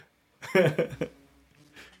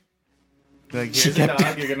Like, here's a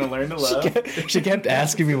dog you're gonna learn to love. She kept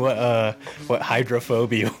asking me what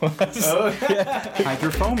hydrophobia was. Oh,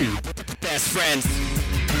 Hydrophobia. Best friends.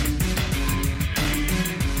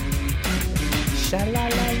 Sha la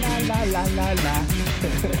la la la la la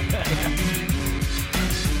la.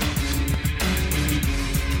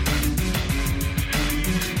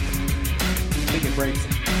 I think it breaks. I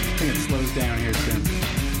think it slows down here soon.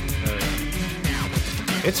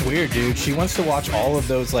 It's weird, dude. She wants to watch all of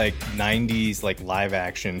those like 90s like live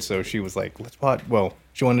action. So she was like, let's watch. Well,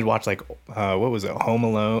 she wanted to watch like what was it? Home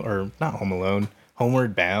Alone or not Home Alone?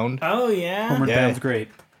 Homeward Bound. oh yeah. Homeward Yeah. Bound's great.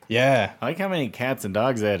 Yeah, I like how many cats and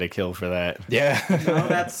dogs they had to kill for that. yeah. No,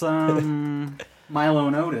 that's Milo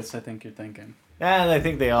and Otis. I think you're thinking. And I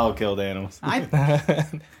think they all killed animals.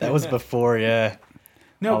 That was before. Yeah.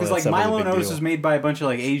 No, Oh, because that's like a really Milo and big Otis deal. was made by a bunch of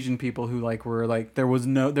like Asian people who like were like there was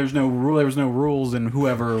no rules and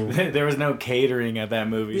whoever. There was no catering at that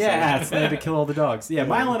movie. Yeah, so they had to kill all the dogs. Yeah,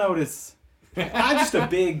 Milo and Otis. I'm just a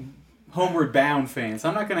big Homeward Bound fan, so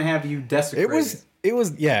I'm not gonna have you desecrate It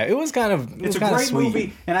was kind of. It's a great sweet.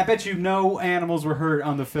 movie, and I bet you no animals were hurt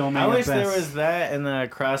on the film. I wish there was that and the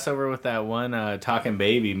crossover with that one Talking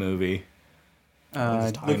Baby movie.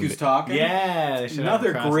 Look Who's Talking. Yeah, they should have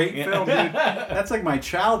Another a great film, dude. That's like my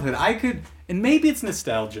childhood. I could, and maybe it's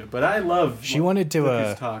nostalgia, but I love. She wanted to. Look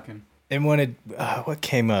Who's Talking. And wanted what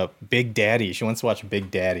came up? Big Daddy. She wants to watch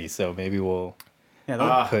Big Daddy, so maybe we'll. Yeah,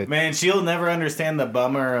 those- Put- Man, she'll never understand the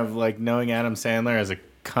bummer of like knowing Adam Sandler as a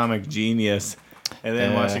comic genius and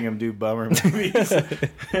then watching him do bummer movies.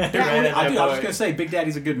 I was just gonna say, Big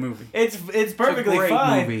Daddy's a good movie. It's perfectly great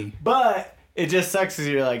fine, movie. but it just sucks because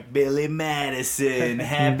you're like Billy Madison,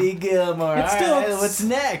 Happy Gilmore. It's All still- right, what's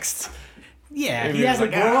next? Yeah, If he he was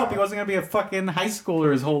hasn't like, grown "Ah." up. He wasn't gonna be a fucking high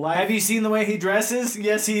schooler his whole life. Have you seen the way he dresses?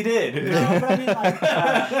 Yes, he did. No, but I mean,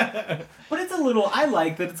 like, but it's a little. I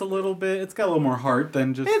like that it's a little bit. It's got a little more heart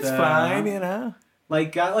than just. It's fine, you know.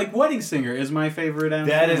 Like Wedding Singer is my favorite. Adam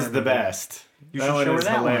That Sandler is the movie. best. You That should one show her is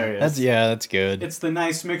that one. hilarious. That's good. It's the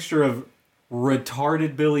nice mixture of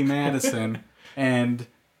retarded Billy Madison and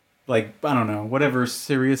like I don't know whatever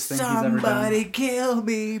serious thing he's ever done. kill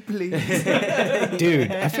me, please.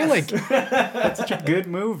 Dude, I feel like That's such a good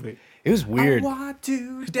movie. it was weird. Want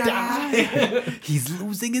to die. He's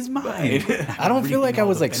losing his mind. I don't feel like I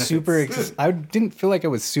was like benefits. super. I didn't feel like I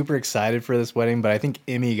was super excited for this wedding, but I think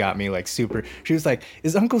Emmy got me like super. She was like,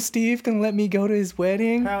 "Is Uncle Steve gonna let me go to his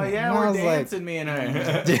wedding?" Hell yeah, And I we're was like- dancing, me and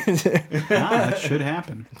her. That should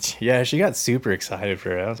happen. Yeah, she got super excited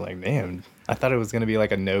for it. I was like, damn. I thought it was gonna be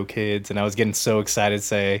like a no kids, and I was getting so excited to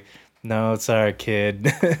say, no, it's our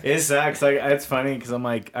kid. It sucks. Like it's funny because I'm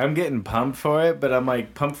like I'm getting pumped for it, but I'm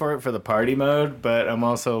like pumped for it for the party mode. But I'm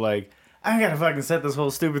also like I gotta fucking set this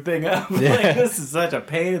whole stupid thing up. Yeah. Like this is such a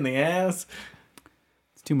pain in the ass.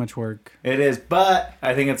 It's too much work It is, but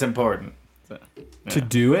I think it's important. So, to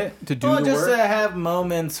do it. To do well, the just work. to have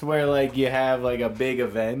moments where like you have like a big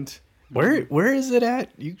event. Where is it at?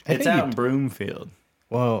 I It's think out in Broomfield.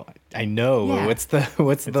 Well, I know. Yeah. What's the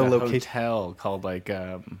It's the a location? hotel called like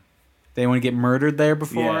They want to get murdered there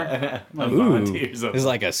before. yeah, Ooh, Avanti or is something. it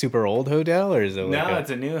like a super old hotel or is it like No, a, it's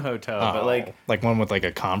a new hotel, oh, but like one with like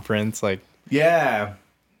a conference like? yeah.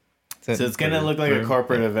 is So it it's gonna for- look like a for-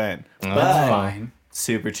 corporate event, Oh. but Fine.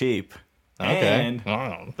 super cheap. Okay. And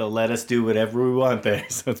Oh. they'll let us do whatever we want there,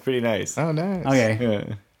 so it's pretty nice. Oh, nice. Okay.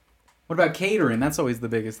 Yeah. What about catering? That's always the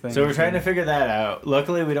biggest thing. So we're trying to figure that out.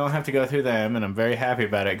 Luckily, we don't have to go through them, and I'm very happy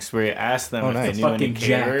about it because we asked them Oh, if nice. they knew any Fucking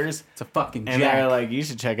jack. caterers, It's a fucking and jack. they're like, "You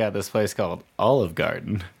should check out this place called Olive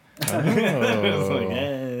Garden." I was like, Oh.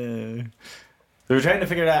 eh. So we're trying to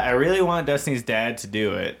figure it out. I really want Destiny's dad to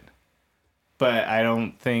do it, but I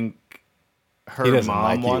don't think He her doesn't mom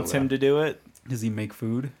like you, wants him to do it. Does he make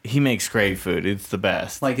food? He makes great food. It's the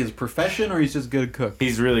best. Like his profession, or he's just good cook?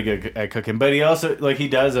 He's really good at cooking, but he also like he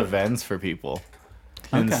does events for people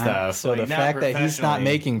and Okay. stuff. So like, the not fact that he's not professionally.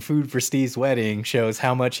 making food for Steve's wedding shows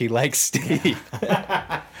how much he likes Steve.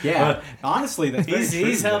 Yeah. Honestly, that's very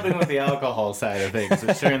He's true. helping with the alcohol side of things,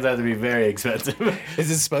 which turns out to be very expensive. Is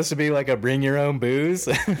this supposed to be like a bring your own booze?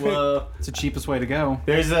 Well, It's the cheapest way to go.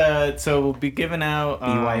 there's so we'll be giving out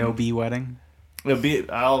BYOB wedding.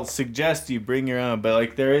 I'll suggest you bring your own, but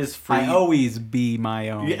like there is free. I always be my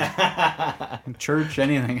own. Yeah. Church,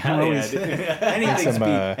 anything. I Hell yeah, always, dude. anything's Some,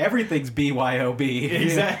 everything's BYOB.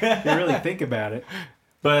 Exactly. If you really think about it.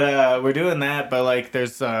 But we're doing that. But like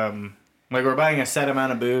there's like we're buying a set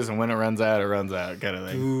amount of booze, and when it runs out, kind of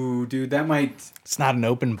thing. Ooh, dude, that might. It's not an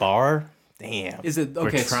open bar. Damn. Is it We're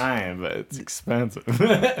okay? trying, but it's expensive.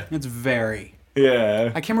 It's very.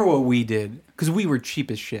 Yeah. I can't remember what we did because we were cheap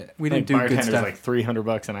as shit. We didn't do good bartender's stuff. like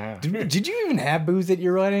 $300 an hour. Did you even have booze at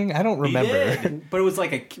your wedding? I don't remember. But it was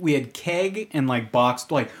like we had keg and like boxed.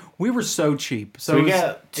 Like we were so cheap. So So it we was-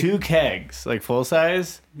 got 2 kegs, like full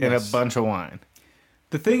size, and a Yes. bunch of wine.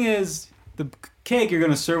 the thing is, the keg you're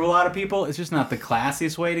gonna serve a lot of people. It's just not the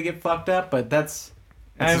classiest way to get fucked up. But that's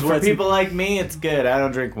And is for what's- people like me, it's good. I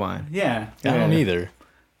don't drink wine. yeah. I don't Yeah. either.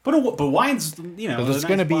 But wine's But there's there's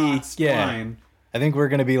gonna be yeah. wine. I think we're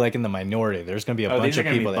gonna be like in the minority. There's gonna be a Oh, bunch these are of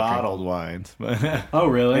gonna be people that drink. bottled wines. Oh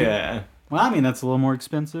really? Yeah. Well, I mean that's a little more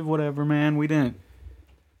expensive. Whatever, man. We didn't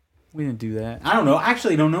do that. I don't know.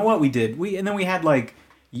 Actually, I don't know what we did. We had like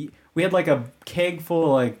a keg full of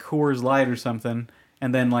like Coors Light or something,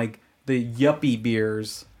 and then like the yuppie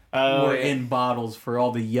beers Oh, were yeah. in bottles for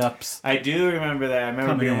all the yups. I do remember that. I remember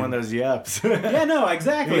Coming being in. one of those yups. Yeah, no,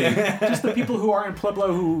 exactly. Just the people who are in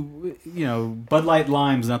Pueblo who, Bud Light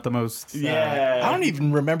Lime's not the most. Yeah. I don't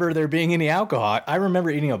even remember there being any alcohol. I remember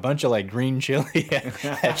eating a bunch of like green chili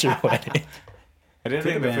at your wedding. I didn't Could've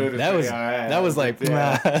think the been. food was That was pretty alright. that was like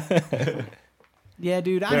yeah. Yeah,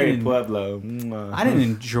 dude, I Very didn't. Pueblo. I didn't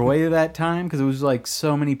enjoy that time because it was like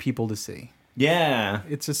so many people to see. Yeah.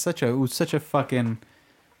 It's just it was such a fucking.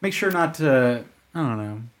 Make sure not to. I don't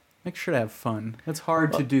know. Make sure to have fun. That's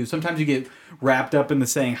hard to do. Sometimes you get wrapped up in the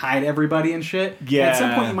saying hi to everybody and shit. Yeah. At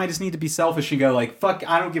some point, you might just need to be selfish and go like, "Fuck,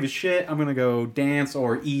 I don't give a shit. I'm gonna go dance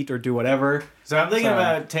or eat or do whatever." So I'm thinking So-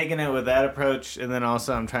 about taking it with that approach, and then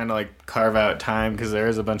also I'm trying to like carve out time because there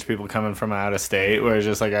is a bunch of people coming from out of state where it's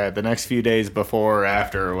just like, all right, the next few days before or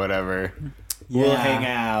after or whatever, we'll Yeah. hang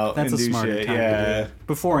out That's and a do smarter shit. time Yeah. to do it.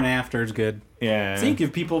 Before and after is good. Yeah. So you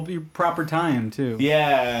give people your proper time too.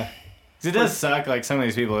 Yeah. 'Cause it does suck. Like some of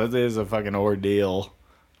these people, it is a fucking ordeal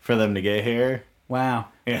for them to get here. Wow.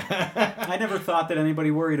 Yeah. I never thought that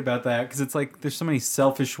anybody worried about that because it's like there's so many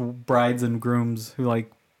selfish brides and grooms who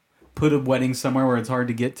like put a wedding somewhere where it's hard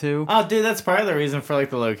to get to. Oh, dude, that's part of the reason for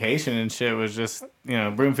like the location and shit was just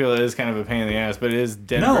Broomfield is kind of a pain in the ass, but it is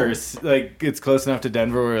Denver. No. Like it's close enough to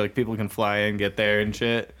Denver where like people can fly in, get there and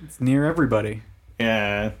shit. It's near everybody.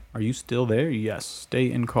 Yeah. Are you still there? Yes.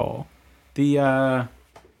 Stay and call.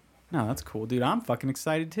 No, that's cool, dude. I'm fucking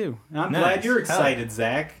excited too. And I'm Nice. glad you're Hell. excited,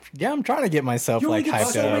 Zach. Yeah, I'm trying to get myself You only like get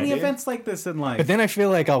hyped so up. many dude. events like this in life. But then I feel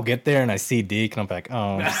like I'll get there and I see Deke and I'm like,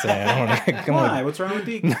 oh, I'm sad. I want to. Why? What's wrong with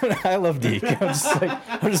Deke? I love Deke. I'm just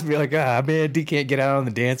like, I'll just be like, ah, man, Deke can't get out on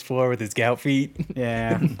the dance floor with his gout feet.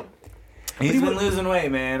 Yeah. He's been losing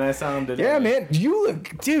weight, man. I saw him today. Yeah, man, you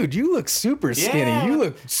look super skinny. Yeah. You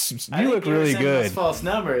look I think you were really sending us good. false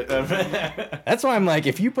number. That's why I'm like,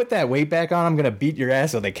 if you put that weight back on, I'm gonna beat your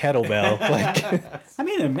ass with a kettlebell. Like, I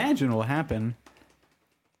mean, imagine what'll happen.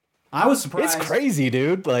 I was surprised. it's crazy,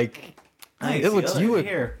 dude. Like, Nice, it looks you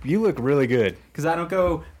you look really good. Because I don't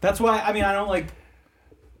go. That's why. I mean, I don't like.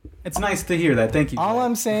 It's nice to hear that. Thank you. All Zach.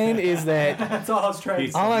 I'm saying is that, That's all I was trying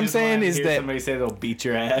to say. All I'm You just saying wanna is hear that- somebody say they'll beat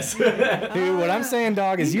your ass. dude. What I'm saying,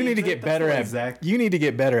 dog, is you need to get That's better right, at Zach. you need to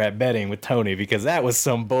get better at betting with Tony because that was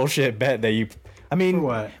some bullshit bet that you. I mean, For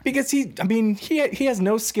what? because he has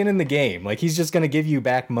no skin in the game. Like he's just gonna give you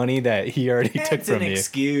back money that he already took That's an from you.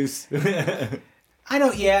 excuse. I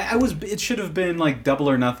don't. Yeah, I was. It should have been like double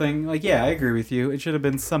or nothing. Like, yeah, I agree with you. It should have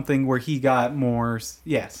been something where he got more.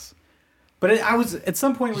 Yes, but I was at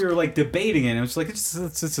some point we were like debating it. And it was like it's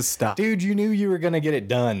just a stop. Dude, you knew you were gonna get it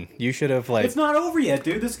done. You should have like. It's not over yet,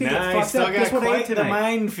 dude. This can Nah, get I fucked still up. got Guess what I ate quite the tonight?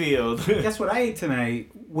 minefield. Guess what I ate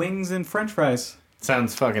tonight? Wings and French fries.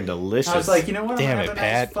 Sounds fucking delicious. I was like, you know what? Damn I'm it, gonna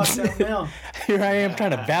have a Pat. nice fucked up meal. Here I am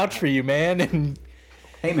trying to vouch for you, man. And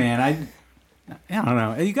Hey, man, I don't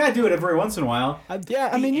know. You gotta do it every once in a while. yeah,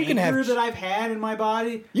 I mean, you can have that I've had in my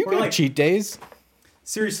body. you or can like have cheat days.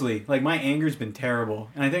 seriously, like my anger's been terrible,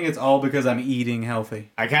 and I think it's all because I'm eating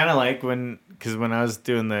healthy. I kind of like because when I was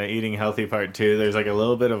doing the eating healthy part too, there's like a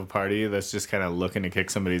little bit of a party that's just kind of looking to kick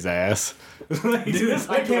somebody's ass. Like, Dude, just,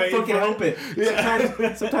 I like, can't waiting fucking for help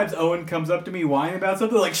it. Sometimes Owen comes up to me whining about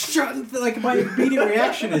something like shut. Like my immediate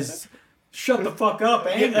reaction is shut the fuck up,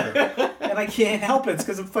 anger, and I can't help it. It's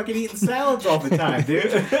because I'm fucking eating salads all the time,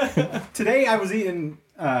 dude. Today I was eating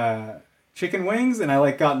chicken wings and I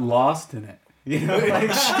like got lost in it. You know, like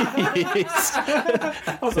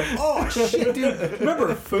I was like, oh shit, dude.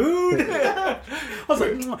 Remember food? I was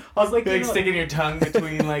like, like sticking your tongue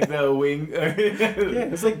between like the wing. yeah,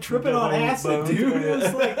 it was like tripping on acid, dude. It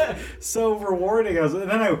was like so rewarding. And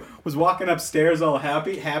then I was walking upstairs all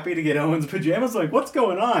happy to get Owen's pajamas. Like, what's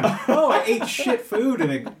going on? Oh, I ate shit food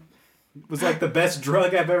and it was like the best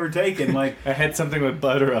drug I've ever taken. Like, I had something with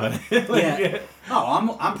butter on it. Like, yeah.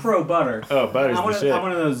 Oh, I'm pro butter. Oh, butter's I'm the shit.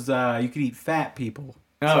 one of those you could eat fat people.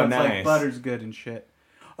 Oh, so it's nice. like butter's good and shit.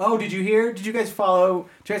 Oh, did you hear? Did you guys follow?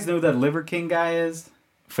 Do you guys know who that Liver King guy is?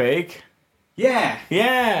 Fake? Yeah.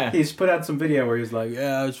 Yeah. He's put out some video where he's like,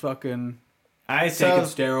 yeah, I was fucking I taking saw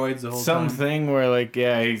steroids the whole time. something where, like,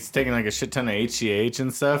 yeah, he's taking, like, a shit ton of HGH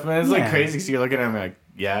and stuff, man. It's, like, Yeah. crazy because you're looking at him like,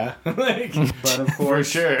 yeah. Like, But of for course.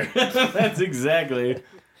 sure. That's exactly.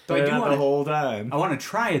 So I But do not wanna- the whole time. I want to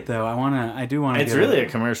try it though. I do want to. It's really a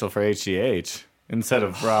commercial for HGH instead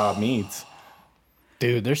of raw meats.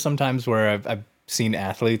 Dude, there's sometimes where I've seen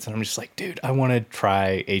athletes and I'm just like, dude, I want to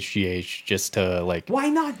try HGH just to like. Why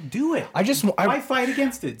not do it? Why fight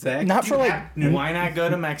against it, Zach? Not for like. Why not go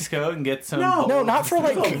to Mexico and get some? No, not for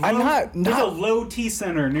like. There's a I'm low- not There's a low T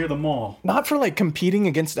center near the mall. not for like competing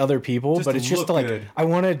against other people, Just but to it's just look to, like good. I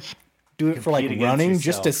want to do it for like Compete against running,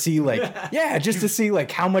 just to yourself. see like just to see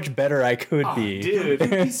like how much better I could be. Dude,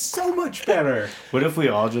 It'd be so much better. what if we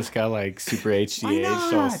all just got like super HGH,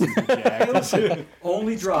 all not? super jacked?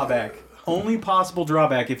 Only drawback. Only possible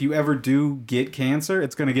drawback if you ever do get cancer,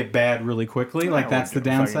 it's going to get bad really quickly. Like that's the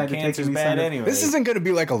downside to Cancer's taking these bad kind of- anyway. This isn't going to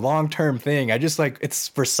be like a long term thing. I just like it's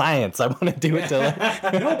for science. I want to do it to like,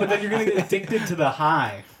 No, but then you're going to get addicted to the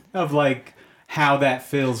high of like how that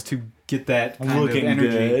feels to get that kind looking of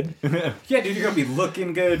energy. good. Yeah, dude, you're going to be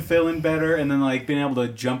looking good, feeling better, and then like being able to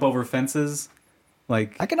jump over fences.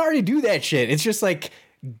 Like I can already do that shit. It's just like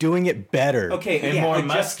doing it better. okay, and yeah, more like,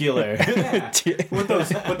 just- muscular. yeah, with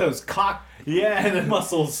those cock yeah, and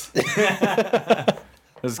muscles.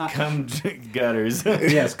 those cum gutters.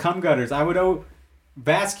 Yes, cum gutters. I would owe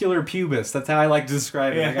vascular pubis. That's how I like to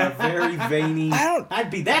describe it. I got a very veiny.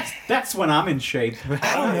 That's when I'm in shape.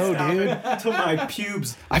 I don't know, dude. Till my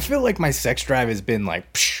pubes. I feel like my sex drive has been like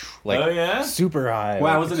Oh, yeah? super high. Wow,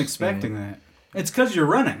 I Like, wasn't expecting that. It's because you're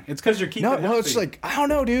running. It's because you're keeping. No, it's healthy. like I don't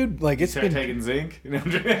know, dude. Like it's Start been. taking zinc.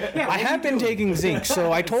 I have been taking zinc, so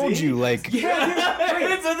I told you like. Yeah,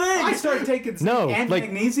 dude, It's a thing. I started taking zinc No, and like-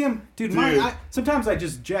 magnesium, dude. Sometimes I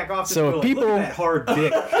just jack off. Just So go, people- look at that hard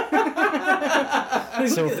dick.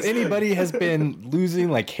 So if anybody has been losing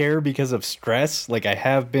like hair because of stress, like I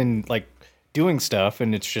have been like doing stuff,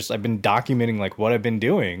 and it's just I've been documenting like what I've been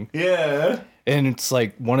doing. Yeah. And it's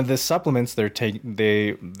like one of the supplements that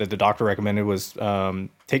the doctor recommended was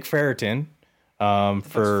take ferritin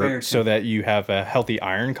ferritin? so that you have a healthy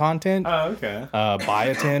iron content. Oh, okay.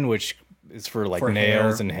 Biotin, which is for like For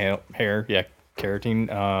nails hair. and hair. Yeah,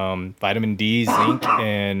 keratin, vitamin D, zinc,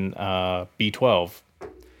 and B12.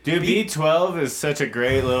 Dude, B12 is such a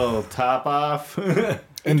great little top off.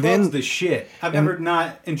 And B12's then the shit. I've never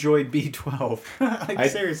not enjoyed B12. Like,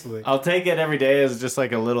 seriously. I'll take it every day as just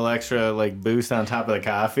like a little extra like boost on top of the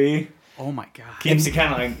coffee. Oh my god. Keeps you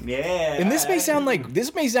kind of like, yeah. and this may sound like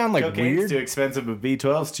Cocaine's weird. too expensive, but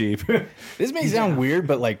B12's cheap. This may sound weird,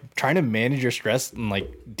 but like trying to manage your stress and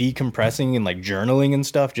like decompressing and like journaling and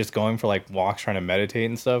stuff, just going for like walks, trying to meditate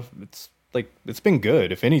and stuff. It's like it's been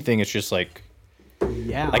good. If anything, it's just like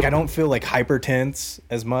Yeah. I don't feel like hyper tense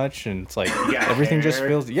as much, and it's like got everything just hair.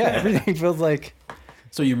 feels everything feels like.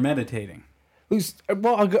 So you're meditating.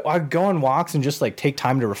 Well, I'll go on walks and just like take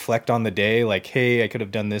time to reflect on the day. Like, hey, I could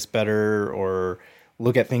have done this better, or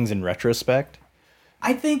look at things in retrospect.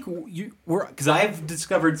 I think we're because I've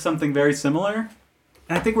discovered something very similar,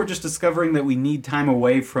 and I think we're just discovering that we need time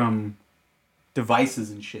away from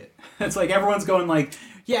devices and shit. It's like everyone's going like,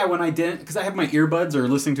 yeah, when I didn't, because I have my earbuds or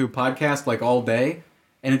listening to a podcast like all day,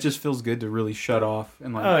 and it just feels good to really shut off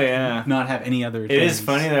and like, Oh, yeah. not have any other. It is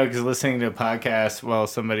funny though, because listening to a podcast while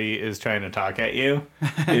somebody is trying to talk at you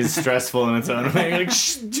is stressful in its own way. You're like,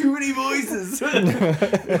 shh, too many voices.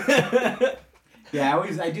 Yeah,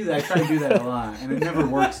 I do that. I try to do that a lot, and it never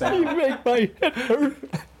works out. Make my head hurt.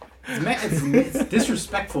 It's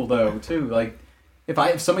disrespectful though too. Like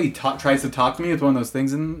if somebody tries to talk to me with one of those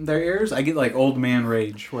things in their ears, I get like old man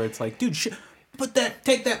rage where it's like, dude,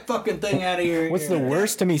 take that fucking thing out of your What's the ear.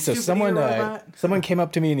 worst to me? So Stupid someone ear robot. someone came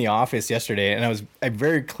up to me in the office yesterday, and I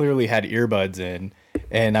very clearly had earbuds in,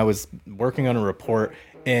 and I was working on a report,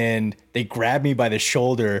 and they grabbed me by the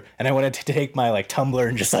shoulder, and I wanted to take my like tumbler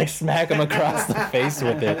and just like smack them across the face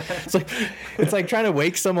with it. It's like trying to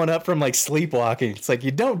wake someone up from like sleepwalking. It's like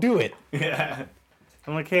you don't do it. Yeah.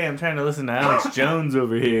 I'm like, hey, I'm trying to listen to Alex Jones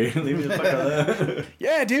over here. Leave me the fuck alone.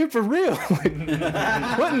 Yeah, dude, for real.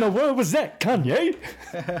 Like, what in the world was that, Kanye?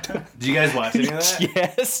 Did you guys watch any of that?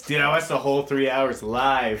 Yes. Dude, I watched the whole 3 hours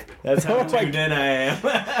live. That's how Oh my- tuned in I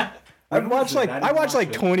am. I watched like I didn't watch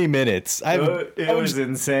it. 20 minutes. I It was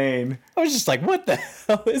insane. was just like, what the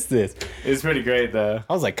hell is this? It's pretty great though.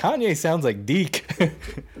 I was like, Kanye sounds like Deke.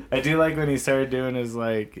 I do like when he started doing his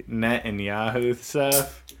like net and Yahoo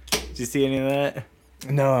stuff. Did you see any of that?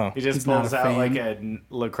 No. He just He's not pulls a out fan. like a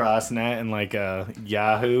lacrosse net and like a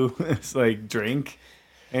Yahoo it's like drink.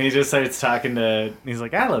 And he just starts talking to. He's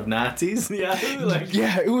like, I love Nazis. Yeah, like,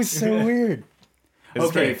 Yeah, it was so weird.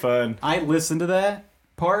 it's pretty fun. I listened to that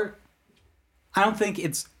part. I don't think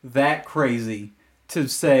it's that crazy to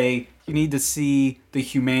say you need to see the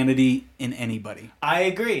humanity in anybody. I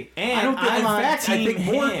agree, and I don't think. In on fact, I Team think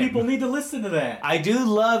more him. people need to listen to that. I do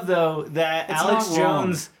love though that It's Alex not wrong.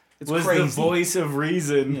 Jones It's was crazy. the voice of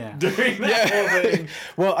reason Yeah. during that whole thing.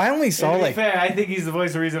 Well, I only saw To be like fair, I think he's the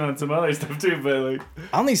voice of reason on some other stuff too, but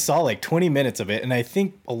like, 20 minutes of it, and I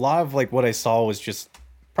think a lot of like what I saw was just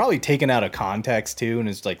probably taken out of context too, and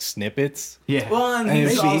it's like snippets. Yeah. well, and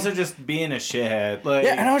he's maybe- also just being a shithead. Like,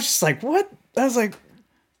 Yeah, and I was just like, what? I was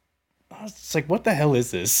just like, what the hell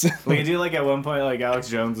is this? we do like at one point, like Alex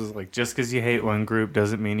Jones was like, just because you hate one group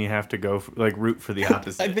doesn't mean you have to go root for the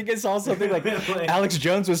opposite. I think I saw something like Like- Alex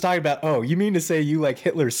Jones was talking about. Oh, you mean to say you like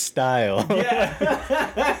Hitler's style?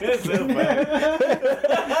 Yeah, it's so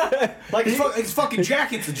funny. Like it's fucking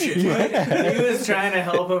jackets and shit, right? He was trying to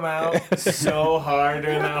help him out so hard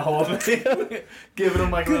during that whole thing, giving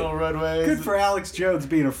him like little roadways. Good for Alex Jones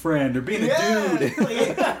being a friend or being a dude.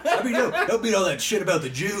 I mean, don't be all that shit about the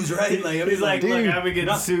Jews, right? Like, I mean, He's like, dude, look, I've been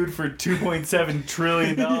getting sued for $2.7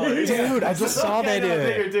 trillion. Dude, I just saw that. I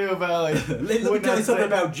figured too about like. let me tell you something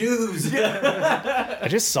about Jews. I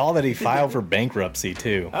just saw that he filed for bankruptcy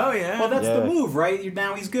too. Oh yeah. Well, that's the Yeah. move, right?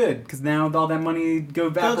 Now he's good because now all that money They'll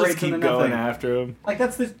just evaporates keep into going nothing. after him. Like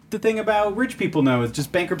that's the thing about rich people know is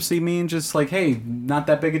just bankruptcy means just like, hey, not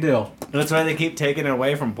that big a deal. That's why they keep taking it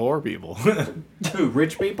away from poor people. Who,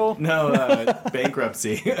 rich people? No,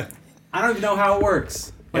 bankruptcy. I don't even know how it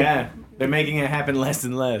works. Like, Yeah, they're making it happen less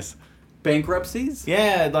and less. bankruptcies?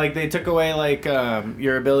 Yeah, like they took away like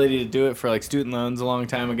your ability to do it for like student loans a long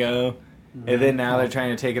time ago, and then now they're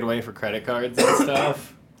trying to take it away for credit cards and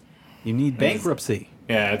stuff. You need bankruptcy.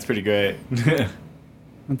 Yeah, it's pretty great.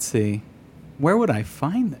 Let's see. Where would I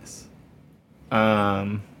find this?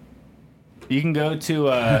 You can go to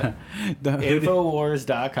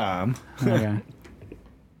Infowars.com. Okay.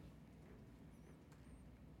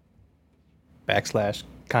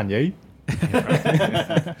 / Kanye.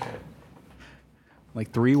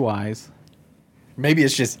 Like 3 Ys. Maybe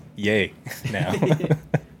it's just yay now.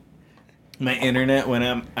 My internet went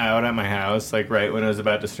out at my house like right when I was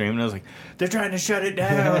about to stream, and I was like, "They're trying to shut it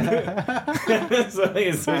down." So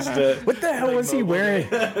I switched to. What the hell like, was he mobile wearing?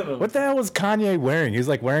 data. What the hell was Kanye wearing? He was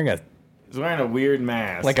like wearing He's wearing a weird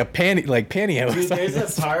mask. a pantyhose. Dude,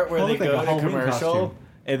 there's a part where they Looked like go a to Halloween commercial, costume.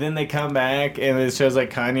 and then they come back, and it shows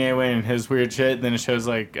like Kanye wearing his weird shit. And then it shows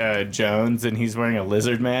like Jones, and he's wearing a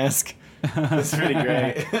lizard mask. It's pretty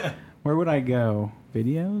great. Where would I go?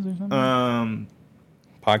 Videos or something?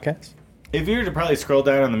 Podcast. If you were to probably scroll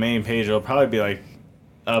down on the main page, it'll probably be like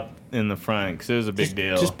up in the front because it was a big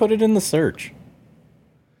deal. Just put it in the search.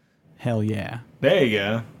 Hell yeah. There you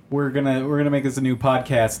go. We're gonna make this a new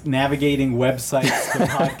podcast, navigating websites to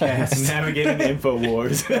podcasts. Navigating the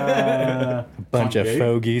Infowars. Bunch of Kanye.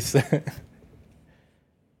 fogies.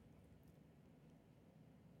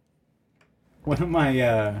 One of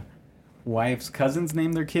my wife's cousins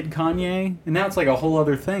named their kid Kanye, and now it's like a whole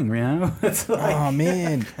other thing, you know? It's like, Oh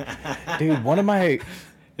man, dude! One of my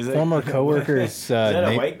Is that- former coworkers. Is that a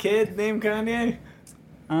named- white kid named Kanye?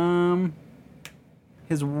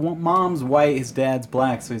 his mom's white, his dad's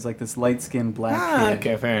black, so he's like this light-skinned black kid.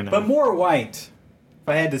 Okay, fair enough. But more white, if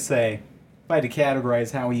I had to say. If I had to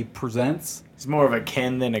categorize how he presents. He's more of a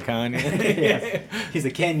Ken than a Kanye. Yes. He's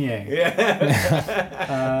a Kanye.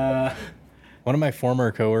 Yeah. One of my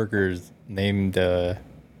former coworkers named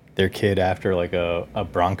their kid after like a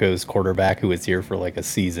Broncos quarterback who was here for like a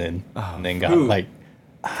season and then got Who? like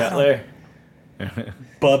Cutler.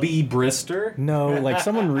 Bubby Brister. no, like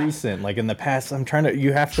someone recent, like in the past. I'm trying to.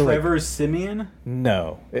 You have to Trevor Simeon.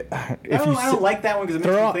 no. If I you don't like that one because it makes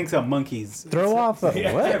throw me off- think of monkeys. throw off a,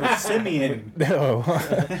 Trevor what? Simeon. No.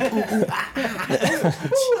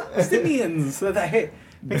 Simians. That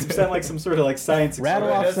makes him sound like some sort of like science. rattle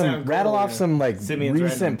That off does some sound cool, rattle off yeah. some like Simeon's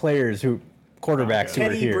recent random. players who quarterbacks who were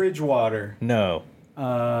Teddy here. Bridgewater. No.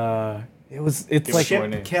 It's Give us like more Chip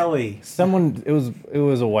names. Kelly. someone. It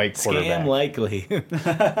was a white quarterback. Scam likely.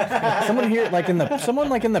 Someone here like in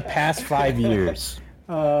the past 5 years.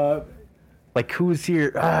 Like who was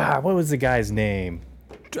here? What was the guy's name?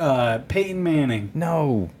 Peyton Manning.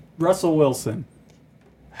 No, Russell Wilson.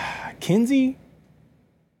 Kinsey.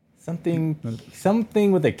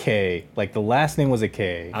 Something with a K. Like the last name was a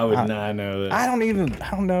K. I would not know that. I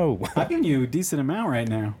don't know. I'm giving you a decent amount right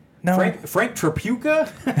now. No. Frank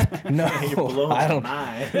Trapuka? No, Blown I don't. my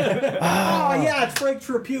mind. Oh, yeah, it's Frank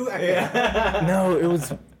Trapuka. No, it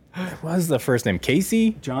was What was the first name?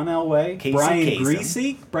 Casey? John Elway, Casey Brian Kasem.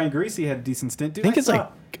 Greasy. Brian Greasy had a decent stint. Dude, I think it's saw, like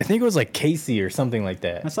I think it was like Casey or something like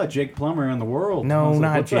I that. saw Jake Plummer in the world. No, I was like,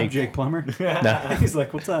 not what's Jake. up, Jake Plummer? No. He's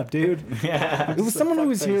like, "What's up, dude?" Yeah. It was someone who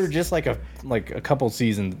was here just like a couple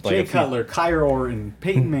seasons. Like Jay a few- Cutler, Kyra Orton,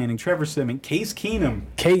 Peyton Manning, Trevor Simmons, Case Keenum.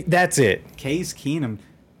 That's it. Case Keenum.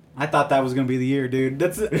 I thought that was gonna be the year, dude.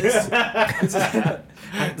 This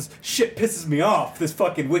shit pisses me off. This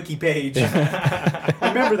fucking wiki page. I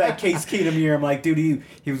remember that Case Keenum year. I'm like, dude,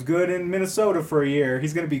 he was good in Minnesota for a year.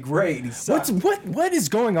 He's gonna be great. He sucks. What is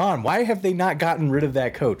going on? Why have they not gotten rid of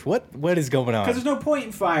that coach? What is going on? Because there's no point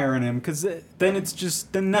in firing him. Because then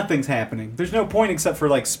nothing's happening. There's no point except for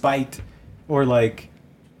like spite or like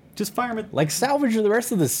just fire him. Like salvage the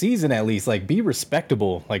rest of the season at least. Like be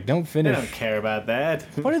respectable. Like don't I finish. don't care about that.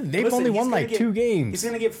 They've Listen, only he's won gonna like get- 2 games. He's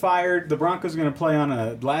gonna get fired. The Broncos are gonna play on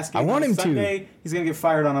a last game I want on him to. Sunday. He's gonna get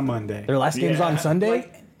fired on a Monday. Their last game's Yeah. on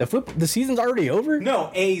Sunday. The season's already over.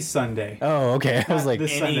 No, a Sunday. Oh, okay. I was like,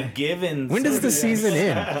 this Any Sunday. given. when does the season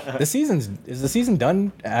end? Is the season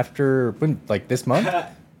done after when? Like this month?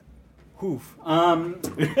 Oof.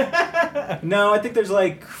 No, I think there's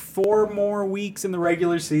like 4 more weeks in the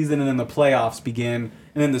regular season, and then the playoffs begin,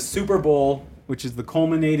 and then the Super Bowl, which is the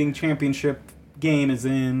culminating championship game, is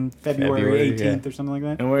in February 18th or something like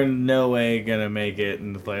that. And we're no way gonna make it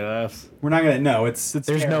in the playoffs. We're not gonna. No, it's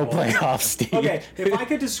There's terrible. no playoffs, Steve. Okay, if I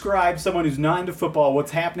could describe someone who's not into football,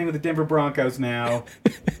 what's happening with the Denver Broncos now,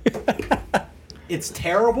 it's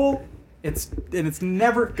terrible. It's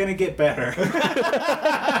never gonna get better.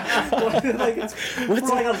 Like it's for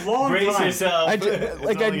like a long Brace time. yourself. it's It's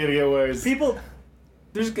only gonna get worse.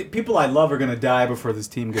 People I love are gonna die before this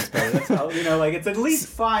team gets better. That's how like it's at least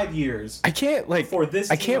 5 years. I can't For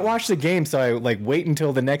this I can't team. watch the game, so I like wait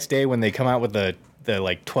until the next day when they come out with the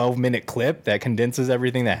like 12-minute clip that condenses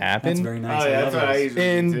everything that happened. That's very nice. Oh yeah, I that's love what I those. usually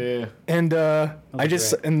And do. and I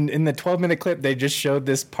just great. in the 12-minute clip they just showed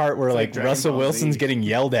this part where like like Dragon Russell Ball Wilson's Z. getting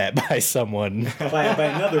yelled at by someone. by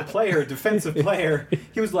another player, defensive player.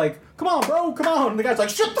 He was like, "Come on, bro, come on." And the guy's like,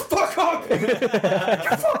 "Shut the fuck up! You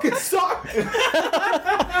fucking suck!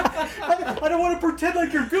 I don't want to pretend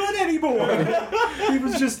like you're good anymore." He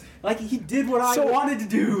was just like, he did what I wanted to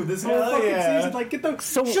do this whole Hell fucking yeah. season. Like,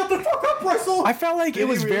 shut the fuck up, Russell. I felt like Did it he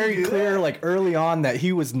was really very do clear, that? like early on, that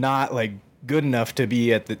he was not like good enough to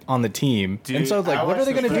be on the team. Dude, and so it's I like, what are watched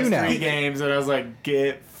they the gonna do first now? 3 games, and I was like,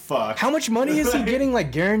 get fucked. How much money is he getting,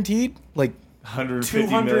 like guaranteed? Like 150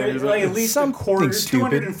 200, million. like at least Something a quarter,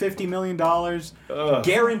 stupid. $250 million,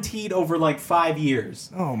 guaranteed over like 5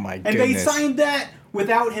 years. oh my And goodness. they signed that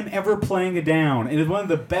without him ever playing a down. It is one of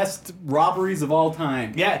the best robberies of all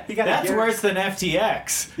time. Yeah, He got a that's guar- worse than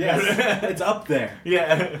FTX. Yes, it's up there.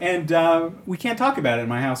 Yeah. And we can't talk about it in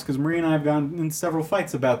my house because Marie and I have gone in several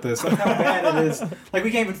fights about this. That's how bad it is. Like,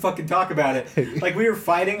 we can't even fucking talk about it. Like, we were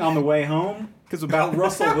fighting on the way home because about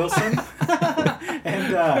Russell Wilson.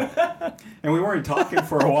 And we weren't talking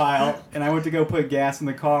for a while. And I went to go put gas in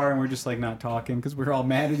the car, and we're just, like, not talking because we were all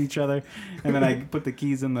mad at each other. And then I put the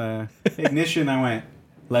keys in the ignition, and I went,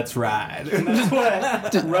 "Let's ride." And that's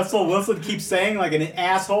what Russell Wilson keeps saying, like an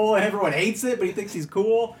asshole, and everyone hates it, but he thinks he's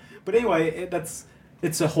cool. But anyway,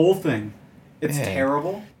 it's a whole thing. It's Man.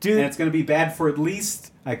 terrible, Dude. and it's going to be bad for at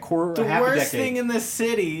least The half a worst decade. thing in the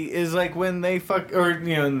city is like when they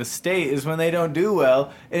in the state is when they don't do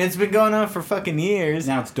well, and it's been going on for fucking years.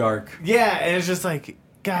 Now it's dark. Yeah, and it's just like,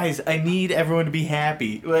 guys, I need everyone to be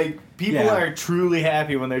happy. Like, people Yeah. are truly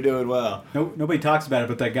happy when they're doing well. Nobody talks about it,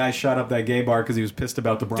 but that guy shot up that gay bar because he was pissed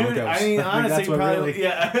about the Broncos. Dude, I mean, honestly, that's what probably, really,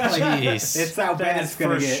 yeah. Jeez. it's how That bad is it's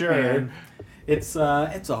going for to get. sure. Man.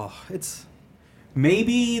 It's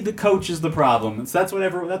maybe the coach is the problem. That's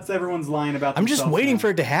everyone's lying about. I'm just waiting for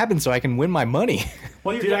it to happen so I can win my money.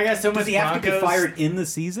 Well, Dude, I got so much Does he have to get Broncos- fired in the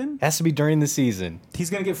season? Has to be during the season. He's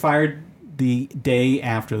going to get fired the day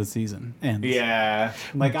after the season ends. Yeah.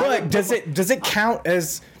 Like, But does it count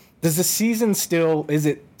as? Does the season still? Is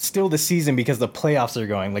it still the season because the playoffs are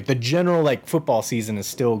going? Like the general like football season is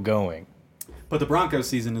still going. But the Broncos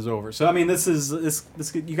season is over. So I mean, this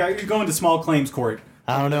you're going to small claims court.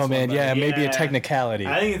 I don't know, man. Yeah, maybe a Yeah. technicality.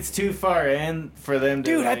 I think it's too far in for them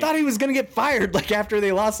to. Dude, I thought he was gonna get fired like after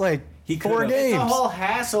they lost like He 4 could've. games. It's a whole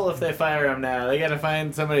hassle if they fire him now. They got to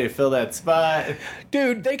find somebody to fill that spot.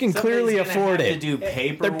 Dude, they can clearly Somebody's gonna afford have it. To do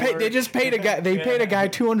paperwork. They just paid a guy. They paid a guy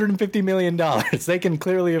 $250 million. They can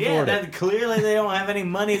clearly Yeah, afford it. that clearly they don't have any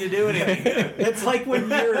money to do anything. It's like when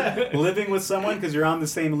you're living with someone because you're on the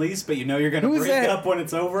same lease, but you know you're going to Who's break that? up when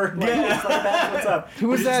it's over. Like, Yeah. it's like, that's what's up. Who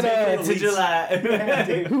was We're just that, making a to lease. July. Yeah,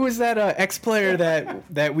 dude. Who was that ex-player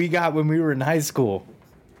that we got when we were in high school?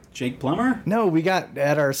 Jake Plummer? No, we got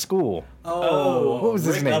at our school. Oh, what was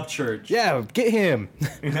his Rick name? Upchurch. Yeah, get him.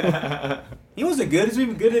 He wasn't good. He was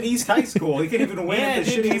even good at East High School. He couldn't even win Yeah, at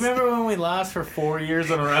the dude, do you shitty. remember when we lost for 4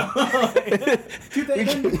 years in a row? Dude,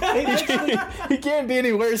 they actually, He can't be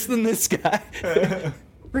any worse than this guy.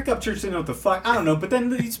 Rick Upchurch didn't know what the fuck. I don't know, but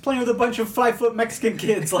then he's playing with a bunch of 5-foot Mexican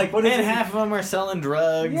kids. Like, what is And it? half of them are selling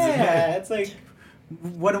drugs. Yeah, it's like,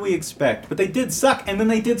 what do we expect? But they did suck, and then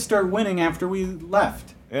they did start winning after we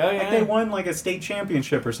left. Oh, yeah. Like they won like a state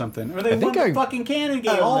championship or something, or they won think the I- fucking Cannon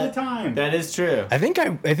game Oh, all the that- time. That is true. I think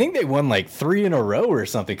they won like 3 in a row or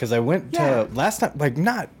something because I went Yeah. to last time, like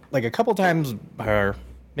not like a couple times or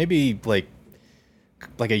maybe like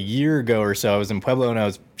a year ago or so. I was in Pueblo and I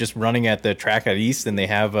was just running at the track at East, and they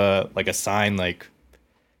have a sign like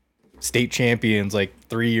state champions like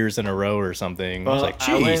 3 years in a row or something. I was like,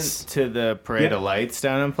 I went jeez. to the Parade Yeah. of Lights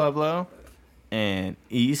down in Pueblo, and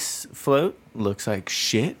East float looks like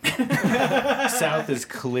shit. South is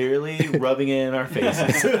clearly rubbing it in our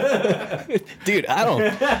faces. Dude, I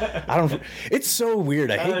don't. It's so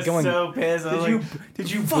weird. I I hate was going. so pissed. I was like,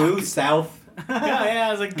 Did you boo South? yeah,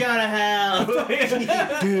 I was like, gotta have.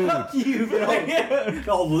 Dude, You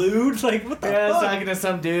all lewd? Like, what the Yeah, I was fuck? talking to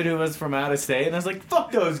some dude who was from out of state, and I was like,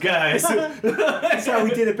 fuck those guys. That's how we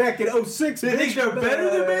did it back in 06. They think they're better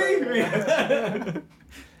than me?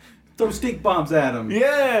 Throw stink bombs at them.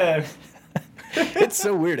 Yeah. it's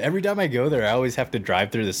so weird. Every time I go there, I always have to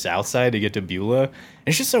drive through the south side to get to Beulah. And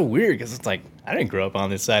it's just so weird because it's like I didn't grow up on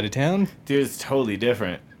this side of town, Dude, it's totally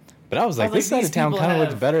different. but I was like, this side these of town people kind of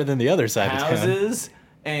looks have better than the other side of town. Houses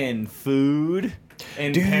and food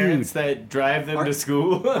and Dude. parents that drive them to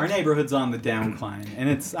school. Our neighborhood's on the downcline, and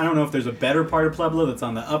I don't know if there's a better part of Pueblo that's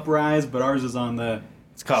on the uprise, but ours is on the.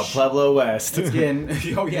 It's called Pueblo West. It's getting.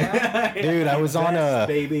 Oh yeah, Dude, I was on Best, a.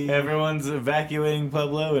 baby. Everyone's evacuating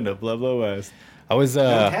Pueblo into Pueblo West. I was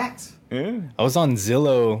No tax. Yeah. I was on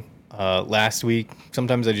Zillow last week.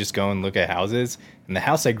 Sometimes I just go and look at houses, and the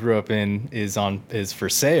house I grew up in is for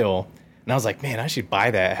sale. And I was like, man, I should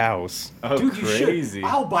buy that house. Oh, Dude, you crazy. should.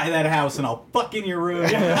 I'll buy that house and I'll fuck in your room.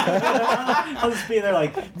 I'll just be there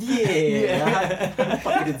like, yeah. I'm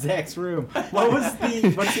fucking in Zach's room. What's the He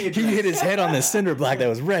address? hit his head on the cinder block that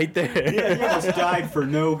was right there. Yeah, he almost died for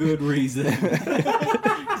no good reason.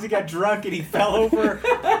 Because he got drunk and he fell over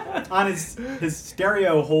on his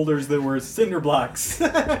stereo holders that were cinder blocks.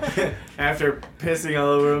 After pissing all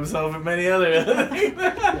over himself and many other things.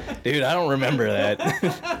 Dude, I don't remember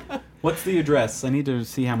that. What's the address? I need to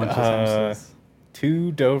see how much this house is.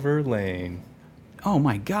 2 Dover Lane. Oh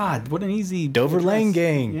my god, what an easy Dover address. Lane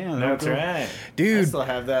gang. Yeah, That's right. I Dude, still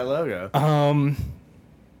have that logo.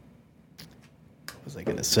 what was I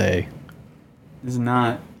gonna say? This is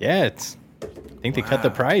not. Yeah, I think they cut the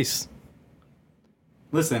Wow. price.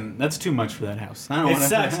 Listen, that's too much for that house. I don't It want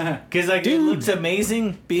sucks because like it Dude. looks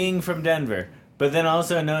amazing being from Denver, but then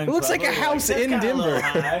also knowing It looks like a Pueblo, house that's in kinda a little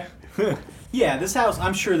Denver. high. Yeah, this house.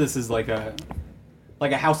 I'm sure this is like a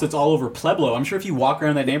house that's all over Pueblo. I'm sure if you walk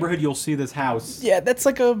around that neighborhood, you'll see this house. Yeah, that's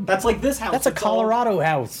like a That's like this house. that's a It's all- Colorado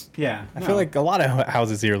house. Yeah, I feel like a lot of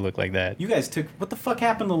houses here look like that. you guys took. What the fuck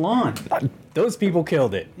happened to the lawn? Those people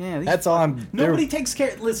killed it. Yeah, these that's all I'm. Nobody takes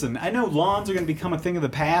care. Listen, I know lawns are going to become a thing of the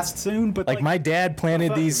past soon, but like my dad planted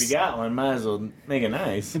Fuck, if these. you got one, might as well make it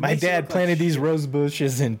nice. My makes it dad look like planted these shit. rose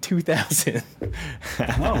bushes in 2000, Oh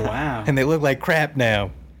wow. and they look like crap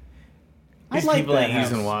now. These I like people that ain't house.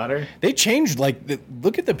 using water. They changed like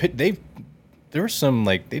look at the pit. There were some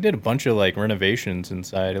like they did a bunch of like renovations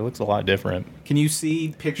inside. It looks a lot different. Can you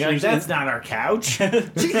see pictures? You're like, that's not our couch.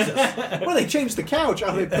 Jesus. Well, they changed the couch.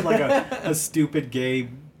 Oh, they put like a stupid gay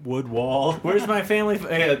wood wall. Where's my family?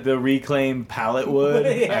 The reclaimed pallet wood.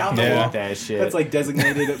 Yeah. I Yeah. hate that shit. That's like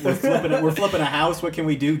designated. We're flipping a house. What can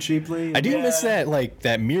we do cheaply? I do miss Yeah. that like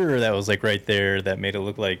that mirror that was like right there that made it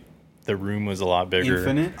look like the room was a lot bigger.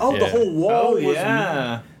 Infinite. Oh, the Yeah. whole wall. Oh was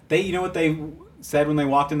yeah. They, you know what they said when they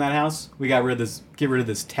walked in that house? We get rid of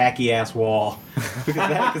this tacky ass wall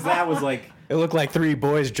because that was like. It looked like 3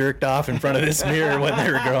 boys jerked off in front of this mirror when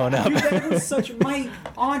they were growing up. Dude, that was such. My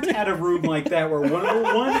aunt had a room like that where one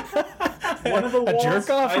of the walls. jerk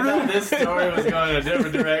off I thought this story was going in a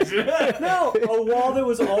different direction. No, a wall that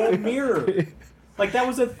was all mirror. Like that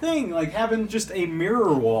was a thing. Like having just a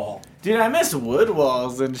mirror wall. Dude, I miss wood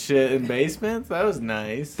walls and shit in basements. That was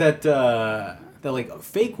nice. That like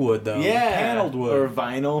fake wood though. Yeah, Paneled wood. or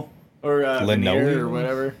vinyl or veneer or Linoleum?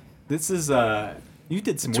 whatever. This is you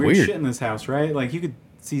did some It's weird weird. shit in this house, right? Like you could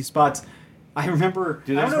see spots. I remember.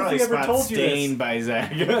 Dude, I don't there's know if we probably ever spots told you this. stained by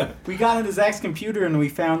Zach. We got into Zach's computer and we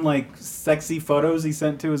found like sexy photos he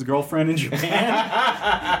sent to his girlfriend in Japan.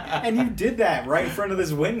 And you did that right in front of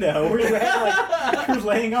this window where you had like you're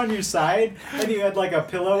laying on your side and you had like a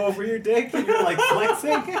pillow over your dick and you're like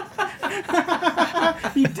flexing.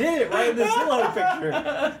 You did it right in the Zillow picture.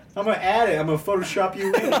 I'm gonna add it. I'm gonna Photoshop you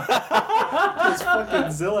in this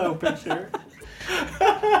fucking Zillow picture.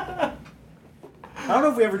 I don't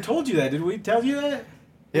know if we ever told you that. Did we tell you that?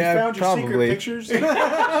 Yeah, We found your secret probably. pictures.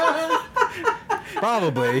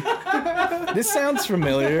 Probably. This sounds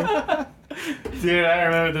familiar. Dude, I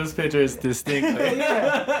remember those pictures distinctly.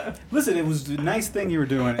 Yeah. Listen, it was a nice thing you were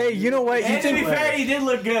doing. Hey, you know what? You And to be think fair, he did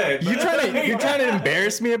look good. you're trying to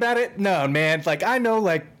embarrass me about it? No, man. Like I know,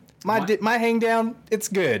 like my hang down, it's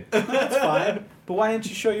good. That's fine. But why didn't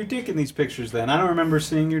you show your dick in these pictures then? I don't remember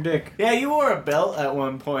seeing your dick. Yeah, you wore a belt at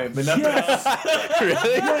one point, but nothing Yes. else.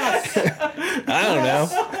 Really? Yes. I don't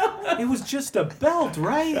know. It was just a belt,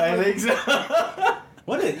 right? I think so.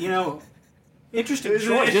 What a, interesting Is it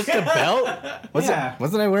choice. Just a belt? Yeah.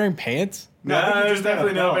 Wasn't I wearing pants? No, I think No, you there's just had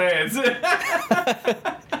a definitely no belt.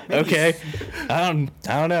 bands. Okay. I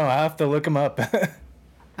don't know. I'll have to look them up.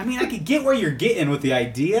 I mean, I could get where you're getting with the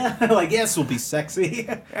idea. Like, yes, will be sexy.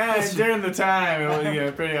 Yeah, during the time, it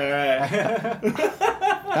was pretty alright.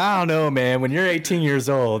 I don't know, man. When you're 18 years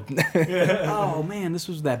old. Oh, man, this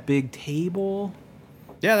was that big table.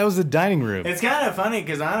 Yeah, that was the dining room. It's kind of funny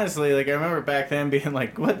because honestly, like I remember back then being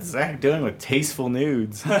like, "What's Zach doing with tasteful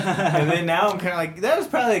nudes?" And then now I'm kind of like, "That was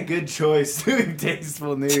probably a good choice doing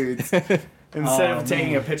tasteful nudes instead Oh, of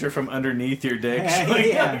taking man. a picture from underneath your dick, Yeah, like,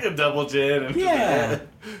 yeah. like a double chin." And Yeah.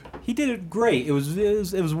 He did it great. It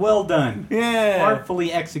was well done. yeah.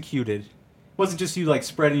 Artfully executed. Wasn't just you like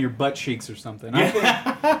spreading your butt cheeks or something. I think,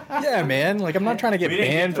 Yeah, man. Like I'm not trying to get We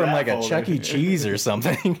didn't banned get to from that like a folder. Chuck E. Cheese or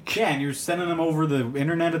something. yeah, and you're sending them over the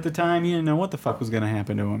internet at the time. You didn't know what the fuck was gonna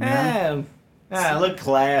happen to him. Yeah, look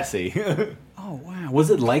classy. Oh wow,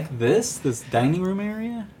 was it like this dining room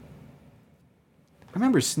area? I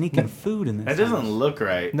remember sneaking food in this. That doesn't house. look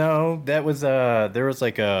right. No, that was there was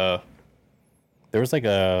like a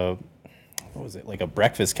what was it? Like a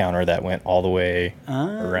breakfast counter that went all the way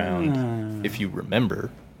around. If you remember.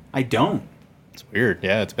 I don't. It's weird.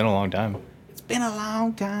 Yeah, it's been a long time. It's been a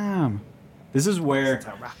long time. This is where. It's a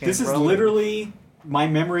rock and This is roll. literally my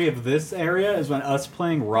memory of this area is when us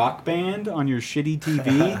playing Rock Band on your shitty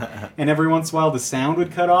TV, and every once in a while the sound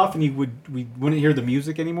would cut off, and we wouldn't hear the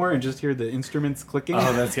music anymore, and just hear the instruments clicking.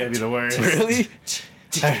 Oh, that's gotta be the worst. Really?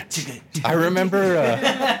 I remember.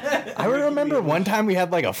 I remember one time we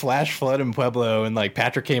had like a flash flood in Pueblo, and like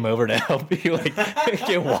Patrick came over to help you like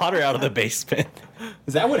get water out of the basement.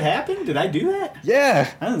 Is that what happened? Did I do that? Yeah.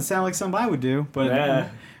 That doesn't sound like something I would do, but Yeah.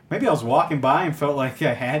 maybe I was walking by and felt like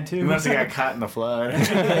I had to. You must have got caught in the flood.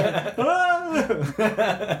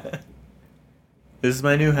 This is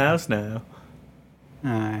my new house now.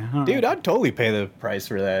 Dude, I'd totally pay the price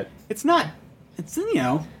for that. it's not. It's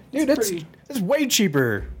Dude, it's it's way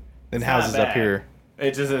cheaper than It's not houses up bad. here.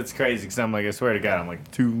 It's crazy because I'm like, I swear to God, I'm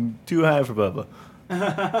like too high for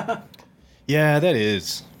Bubba. Yeah, that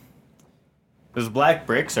is. Those black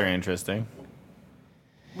bricks are interesting.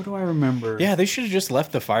 What do I remember? Yeah, they should have just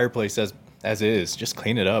left the fireplace as is. Just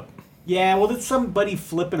clean it up. Yeah, well, it's somebody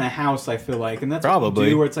flipping a house, I feel like, and that's what Probably. we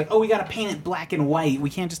do, where it's like, oh, we gotta paint it black and white. We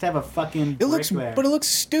can't just have a fucking. It looks, brick there. but it looks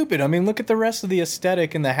stupid. I mean, look at the rest of the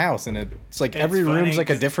aesthetic in the house, and it's like every funny room's like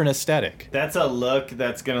a 'cause- different aesthetic. That's a look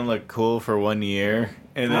that's gonna look cool for 1 year,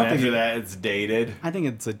 and I then don't think after it- that, it's dated. I think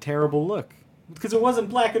it's a terrible look because it wasn't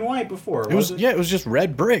black and white before. It was it? yeah, it was just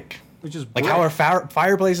red brick, It was just like brick. how our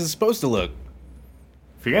fireplace is supposed to look.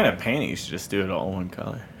 If you're gonna paint it, you should just do it all one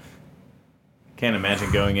color. Can't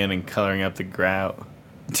imagine going in and coloring up the grout.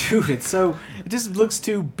 Dude, it's so. It just looks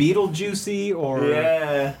too Beetlejuicy or.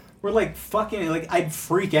 Yeah. We're like fucking. Like, I'd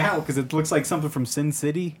freak out because it looks like something from Sin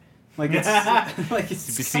City. Like, it's. like,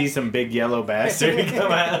 it's. You see some big yellow bastard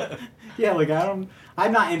come out. Yeah, like, I'm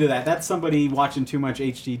not into that. That's somebody watching too much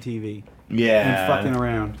HGTV Yeah. and fucking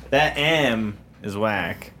around. That M is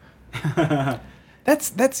whack.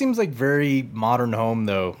 That seems like very modern home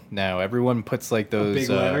though. Now everyone puts like those big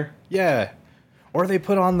letter? Yeah. Or they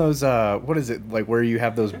put on those what is it like where you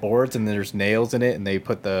have those boards and there's nails in it and they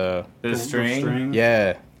put the The string.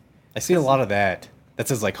 yeah. I see a lot of that. That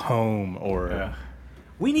says like home or Yeah.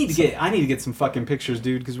 I need to get some fucking pictures,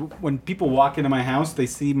 dude, because when people walk into my house, they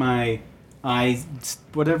see my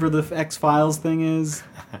whatever the X-Files thing is.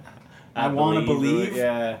 I wanna believe.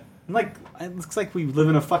 Yeah. I'm like, it looks like we live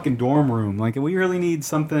in a fucking dorm room. Like, we really need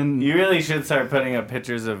something. You really should start putting up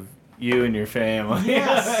pictures of you and your family.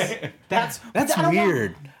 Yes. That's I don't want-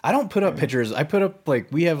 weird. I don't put up pictures. I put up like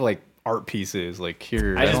we have like art pieces like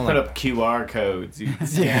here. I just don't put like- up QR codes. You can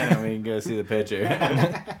scan them and you can go see the picture.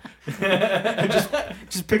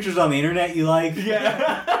 just pictures on the internet you like.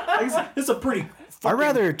 Yeah. This is a pretty. I'd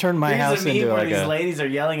rather turn my Here's house a meme into where like these a. ladies are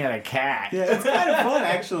yelling at a cat. Yeah, it's kind of fun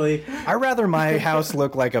actually. I'd rather my house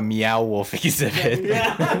look like a Meow Wolf exhibit.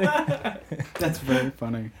 Yeah. That's very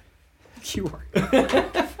funny. QR.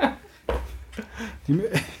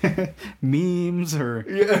 Memes or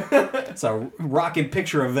it's a rocking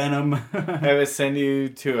picture of Venom. I would send you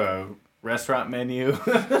to a restaurant menu.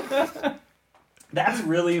 That's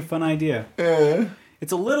really a fun idea.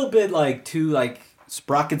 It's a little bit like too like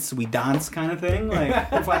Sprockets We Dance kind of thing. Like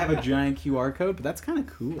if I have a giant QR code, but that's kind of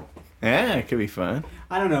cool. Yeah, it could be fun.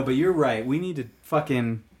 I don't know, but you're right. We need to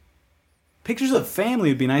fucking pictures of family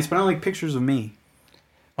would be nice, but I don't like pictures of me.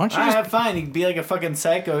 Why don't you Alright, just? fine. You can be like a fucking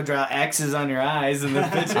psycho, draw X's on your eyes in the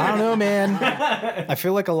picture. I don't know, man. I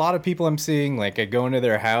feel like a lot of people I'm seeing, like I go into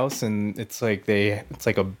their house and it's like it's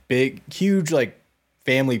like a big, huge, like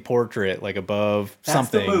family portrait, like above That's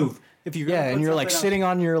something. the move. If you're gonna Yeah, put and you're like something sitting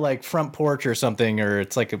on your like front porch or something, or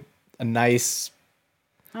it's like a nice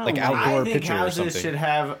like I outdoor I think picture or houses something. should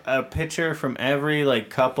have a picture from every like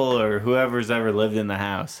couple or whoever's ever lived in the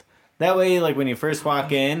house. That way, like when you first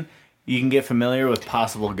walk in, you can get familiar with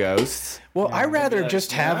possible ghosts. Well, I'd rather like,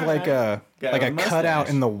 just have like a got like a a cutout mustache.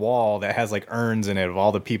 in the wall that has like urns in it of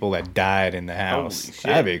all the people that died in the house. Holy shit.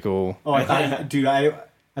 That'd be cool. Oh, I thought, dude, I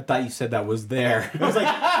thought you said that was there. I was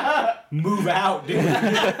like, move out, dude. You're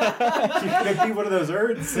gonna be one of those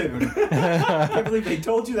urns soon. I can't believe they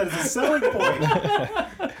told you that as a selling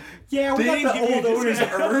point. Yeah, we They got didn't the give old you owners'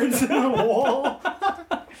 this- urns in the wall.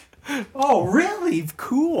 Oh, really?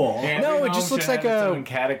 Cool. Every No, it home just looks should like have its a- own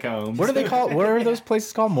catacombs. What are they called? What are those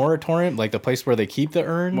places called? Moratorium, like the place where they keep the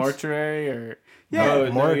urns. Mortuary or Yeah, no, you're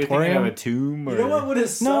thinking moratorium. of a tomb or You know what would have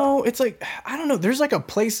sucked? No, it's like I don't know. There's like a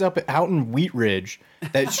place out in Wheat Ridge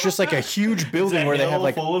that's just like a huge It's building a where they hill have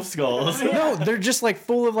like full of skulls. no, they're just like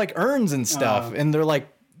full of like urns and stuff, and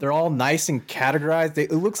they're all nice and categorized.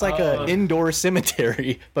 It looks like an indoor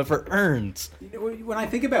cemetery, but for urns. You know, when I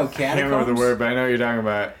think about I can't remember catacombs, the word, but I know what you're talking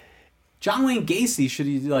about. John Wayne Gacy should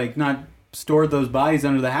he like not stored those bodies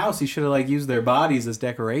under the house? He should have like used their bodies as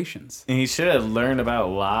decorations. And he should have learned about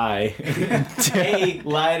lie. A,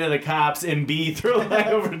 lie to the cops, and B, throw lie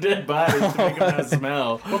over dead bodies to make them not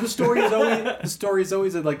smell. Well, the story is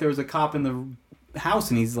always that like there was a cop in the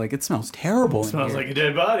house and he's like, it smells terrible. Smells in like here.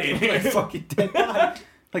 a dead body. Like fucking dead body.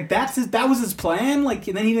 Like that was his plan. Like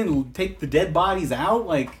and then he didn't take the dead bodies out.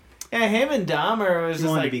 Like Yeah, him and Dahmer was He just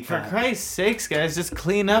wanted to like, be for caught. Christ's sakes, guys, just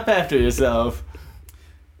clean up after yourself.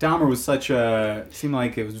 Dahmer was seemed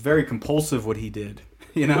like it was very compulsive what he did.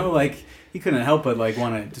 You know, like he couldn't help but like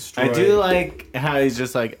want to destroy. I do like how he's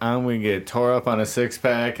just like, I'm gonna get tore up on a six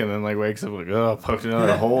pack, and then like wakes up like, oh, poked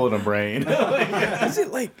another hole in a brain. Is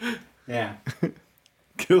it like Yeah.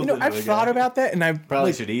 Killed you know? I've another thought guy. about that, and I Probably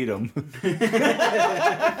like, should eat him.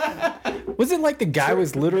 was it like the guy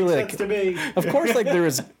was literally Makes like. sense to me. Of course, like there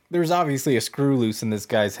was obviously a screw loose in this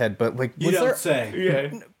guy's head, but like You was don't there? say.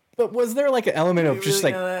 Yeah. But was there like an element of You just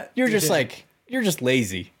really like know that? you're just Yeah. like you're just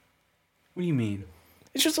lazy? What do you mean?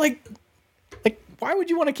 It's just like why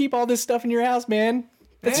would you want to keep all this stuff in your house, man?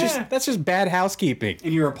 Yeah. That's just bad housekeeping.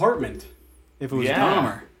 In your apartment, if it was Yeah.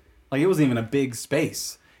 Dahmer, like it wasn't even a big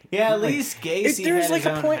space. Yeah, at least Gacy. There was had like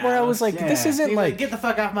his a own point where I was house. like, Yeah. this isn't He's like get the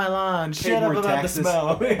fuck off my lawn. Shut up more about taxes. the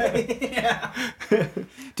smell.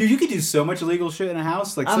 Dude, you could do so much illegal shit in a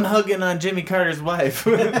house. Like I'm some- hugging on Jimmy Carter's wife.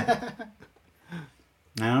 I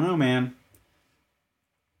don't know, man.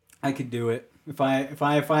 I could do it if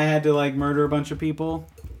I had to like murder a bunch of people.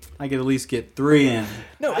 I could at least get 3 in.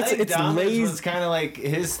 no, I think it's Dahmer's lazy. was kind of like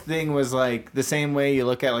his thing was like the same way you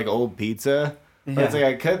look at like old pizza. Where It's Yeah.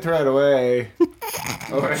 like I could throw it away,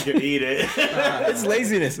 or I could eat it. It's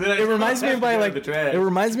laziness. Then I It reminds me of my throw it like in the trash. it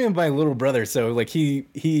reminds me of my little brother. So like he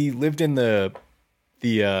lived in the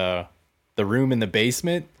room in the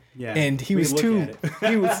basement. Yeah. And he We was look too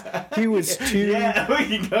at he was too Yeah,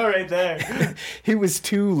 we can go right there. he was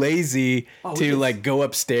too lazy we to could- like go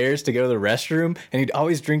upstairs to go to the restroom, and he'd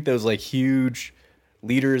always drink those like huge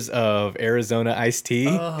liters of Arizona iced tea.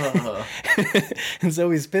 Oh. And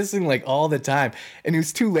so he's pissing like all the time, and he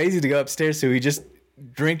was too lazy to go upstairs, so he just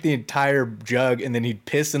drink the entire jug and then he'd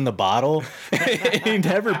piss in the bottle. And he'd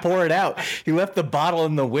never pour it out. He left the bottle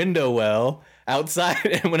in the window well outside,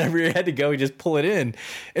 and whenever he had to go, he just pull it in.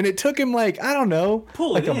 And it took him like, I don't know,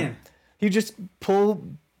 Pull like it in. He just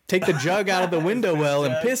take the jug out of the window well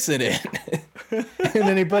and piss in it. And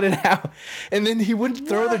then he put it out. And then he wouldn't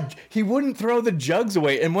throw the jugs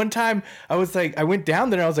away. And one time I went down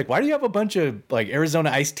there and I was like, why do you have a bunch of like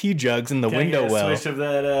Arizona iced tea jugs in the Can I window get a well? swish of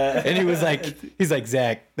that, And he's like,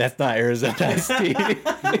 Zach, that's not Arizona iced tea.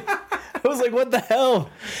 I was like, what the hell?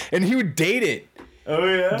 And he would date it. Oh,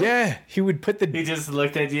 yeah? Yeah, he would put He just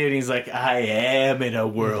looked at you and he's like, I am in a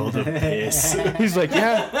world of piss. He's like,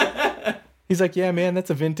 yeah. He's like, yeah, man, that's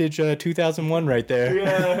a vintage 2001 right there.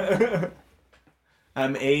 Yeah.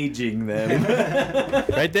 I'm aging them.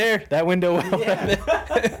 Right there, that window well.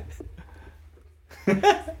 Yeah.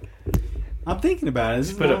 I'm thinking about it.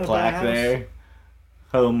 This is Put not a bad plaque house. there.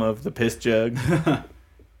 Home of the piss jug. I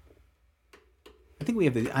think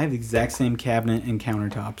I have the exact same cabinet and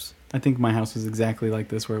countertops. I think my house was exactly like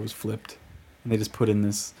this, where it was flipped, and they just put in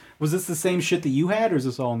this. Was this the same shit that you had, or is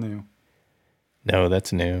this all new? No,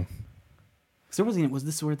 that's new. Because there wasn't. Was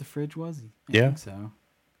this where the fridge was? I Yeah. think so.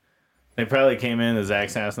 They probably came into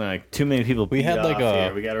Zach's house and they're like, too many people beat had, off like,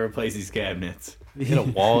 here. We got to replace these cabinets. You had a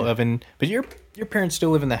wall oven, but your parents still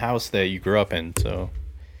live in the house that you grew up in, so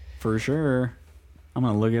For sure. I'm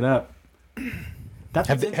gonna look it up. That's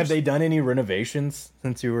have they done any renovations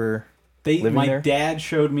since you were living my there? dad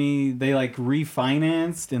showed me they like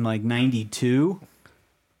refinanced in like 92,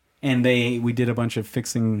 and we did a bunch of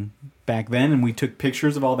fixing back then, and we took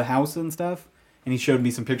pictures of all the house and stuff, and he showed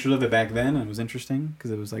me some pictures of it back then, and it was interesting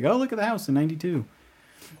because it was like, oh, look at the house in 92.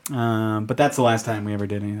 But that's the last time we ever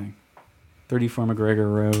did anything. 34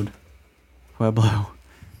 McGregor Road, Pueblo,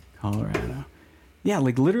 Colorado. Yeah,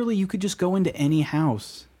 like literally you could just go into any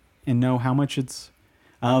house and know how much it's.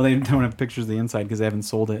 Oh, they don't have pictures of the inside because they haven't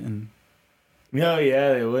sold it. And No,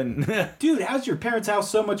 yeah, they wouldn't. dude, how's your parents'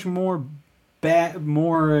 house so much more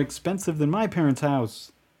expensive than my parents'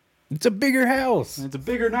 house? It's a bigger house. It's a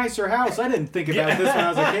bigger, nicer house. I didn't think about this when I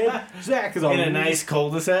was a kid. Zach is all In a nice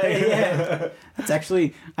cul-de-sac. Yeah, that's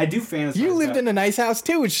actually I do fantasize. You lived about- in a nice house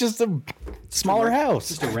too. It's just a smaller house.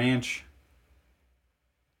 just a ranch.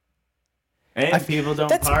 And people don't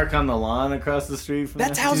that's- park on the lawn across the street from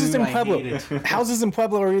That's that. houses Dude, in I Pueblo. hate it. Houses in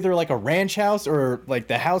Pueblo are either like a ranch house or like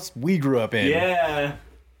the house we grew up in. Yeah.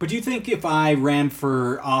 But do you think if I ran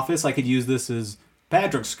for office, I could use this as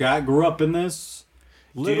Patrick Scott grew up in this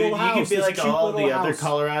little Dude, house? you could be this like cute all little the other house.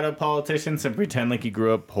 Colorado politicians and pretend like you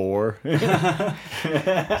grew up poor.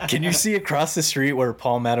 Can you see across the street where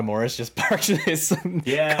Paul Matamoros just parks his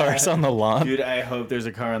Yeah. cars on the lawn? Dude, I hope there's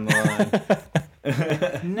a car on the lawn.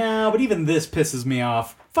 No, but even this pisses me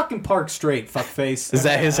off. Fucking park straight, fuckface. Is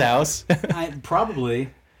that his house? Probably.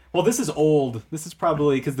 Well, this is old. This is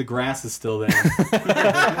probably because the grass is still there.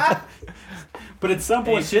 But at some It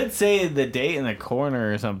point, should say the date in the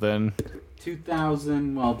corner or something.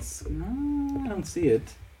 2000. Well, I don't see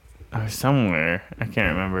it. Or somewhere. I can't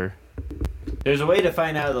remember. There's a way to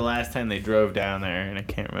find out the last time they drove down there, and I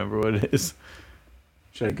can't remember what it is.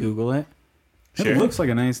 Should I Google it? Sure. It looks like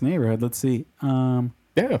a nice neighborhood. Let's see.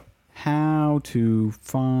 Yeah. How to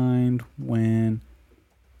find when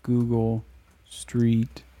Google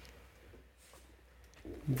Street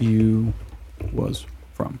View was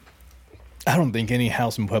from. I don't think any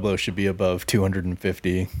house in Pueblo should be above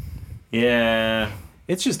 250. Yeah.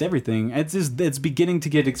 It's just everything. It's beginning to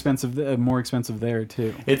get expensive, more expensive there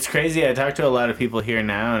too. It's crazy. I talk to a lot of people here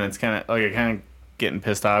now, and it's kind of like I kind of getting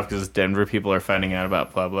pissed off because Denver people are finding out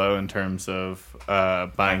about Pueblo in terms of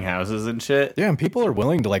buying houses and shit. Yeah, and people are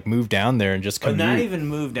willing to like move down there and just But commute. not even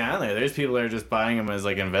move down there. There's people that are just buying them as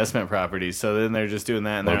like investment properties. So then they're just doing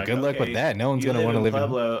that. And Well, they're like, good luck with okay, that. No one's you gonna wanna live in-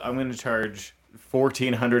 Pueblo. I'm going to charge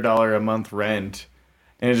 $1,400 a month rent,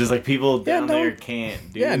 and it's just like people down there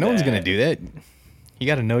can't. Do no one's that. gonna do that. You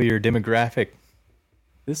got to know your demographic.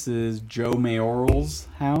 This is Joe Mayoral's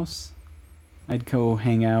house. I'd go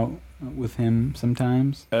hang out with him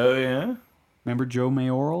sometimes. Oh yeah. Remember Joe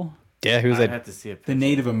Mayoral? Yeah, who's I that? have to see a The picture.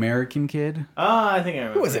 Native American kid. Oh, I think I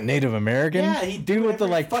remember. Who was it? Native American? Yeah, he dude with the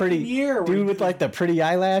every like fucking pretty year when dude he with did- like the pretty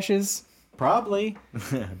eyelashes. Probably.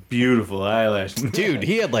 Beautiful eyelash. Dude,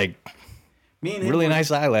 he had like Me and him really were, nice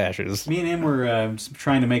eyelashes. Me and him were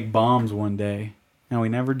trying to make bombs one day. No, we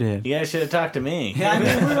never did. You guys should have talked to me. Yeah, I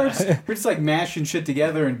mean, we're just like mashing shit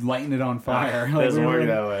together and lighting it on fire. Like, Doesn't we work were-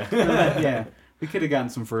 that way. Yeah, we could have gotten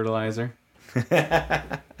some fertilizer.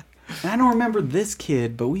 And I don't remember this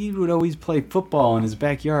kid, but we would always play football in his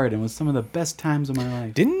backyard, and it was some of the best times of my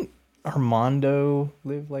life. Didn't Armando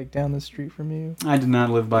live like down the street from you? I did not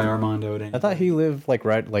live by Armando at any. I thought he lived like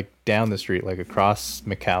right like down the street, like across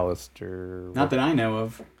McAllister Not that I know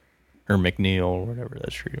of. or McNeil or whatever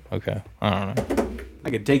that street. Okay, I don't know. I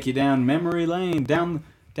could take you down memory lane, down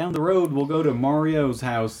Down the road, we'll go to Mario's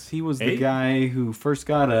house. He was the guy who first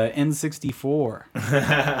got a N64.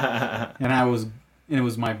 And it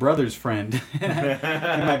was my brother's friend.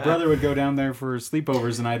 And my brother would go down there for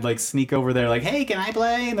sleepovers, and I'd like sneak over there like, hey, can I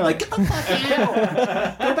play? And they're like, get the fuck out.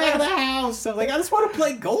 Go back to the house. I was like, I just want to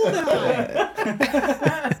play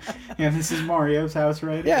GoldenEye. Yeah, this is Mario's house,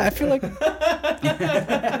 right? Yeah, I feel like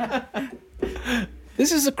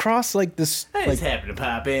this is across like this. I Like, just happened to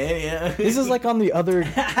pop in, yeah. this is like on the other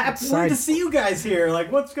Weird side. to see you guys here.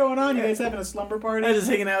 Like, what's going on? You guys having a slumber party? I was just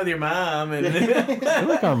hanging out with your mom, and I feel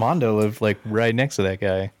like Armando lived like right next to that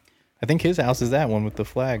guy. I think his house is that one with the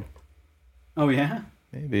flag. Oh, yeah?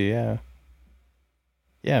 Maybe, yeah.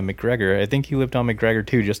 Yeah, McGregor. I think he lived on McGregor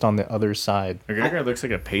too, just on the other side. McGregor looks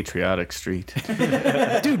like a patriotic street.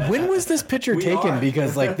 Dude, when was this picture taken?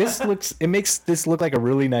 Because like it makes this look like a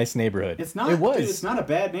really nice neighborhood. It's not. It was. Dude, it's not a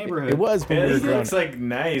bad neighborhood. It was when Yeah, we were this growing looks up. like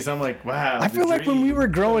nice. I'm like, wow. I feel the like when we dream. were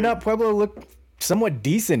growing up, Pueblo looked somewhat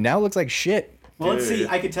decent. Now it looks like shit. Well, let's see. Dude.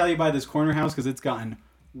 I could tell you by this corner house because it's gotten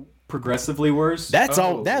progressively worse. That's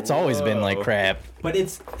Oh, That's always been like whoa. crap. But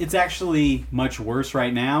it's actually much worse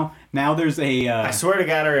right now. Now there's a. I swear to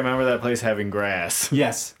God, I remember that place having grass.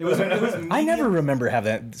 Yes, it was. I never remember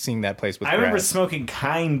seeing that place with I remember grass. smoking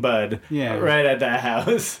Kind Bud Yeah. right at that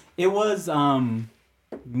house. It was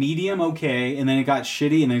medium okay, and then it got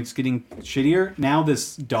shitty, and then it's getting shittier. Now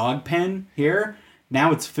this dog pen here.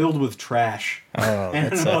 Now it's filled with trash. Oh,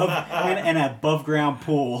 And that's an above ground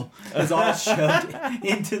pool is all shoved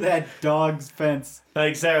into that dog's fence.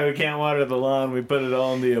 Like, sorry, we can't water the lawn. We put it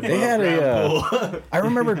all in the above had ground pool. I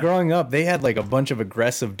remember growing up, they had like a bunch of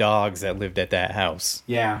aggressive dogs that lived at that house.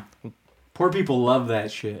 Yeah. Poor people love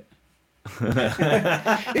that shit.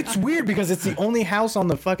 It's weird because it's the only house on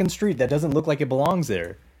the fucking street that doesn't look like it belongs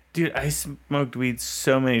there. Dude, I smoked weed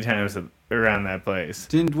so many times around that place.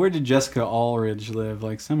 Where did Jessica Allridge live?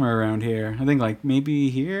 Like somewhere around here. I think like maybe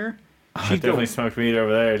here. I definitely smoked weed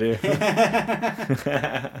over there, dude.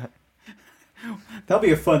 That'll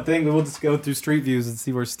be a fun thing. We'll just go through street views and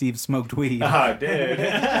see where Steve smoked weed. Oh, dude.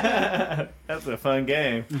 That's a fun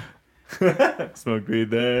game. Smoked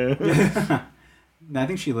weed there. I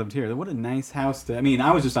think she lived here. What a nice house to. I mean,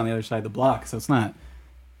 I was just on the other side of the block, so it's not.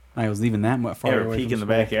 I was even that much far You ever away. peek from in the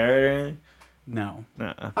school. backyard or anything? No.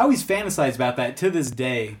 Nuh-uh. I always fantasize about that to this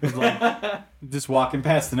day. Like, just walking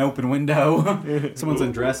past an open window, someone's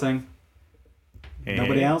undressing.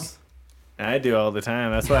 Nobody Hey. else? I do all the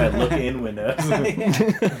time. That's why I look in windows.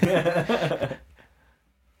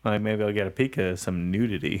 Like, maybe I'll get a peek of some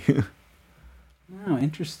nudity. Oh,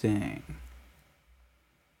 interesting.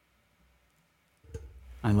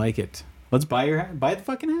 I like it. Let's buy the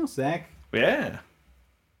fucking house, Zach. Yeah.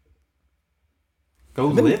 Go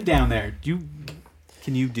live down there.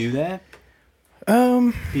 Can you do that?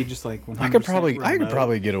 Be just like 100% I could probably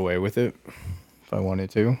remote? get away with it if I wanted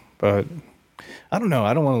to, but I don't know.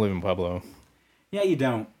 I don't want to live in Pueblo. Yeah, you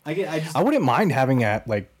don't. I wouldn't mind having a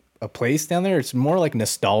place down there. It's more like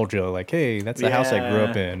nostalgia. Like, hey, that's the house I grew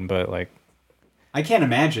up in. But like, I can't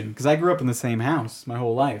imagine because I grew up in the same house my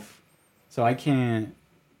whole life, so I can't.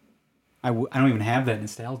 I don't even have that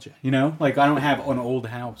nostalgia. You know, like I don't have an old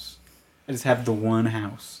house. I just have the one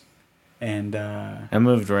house, and I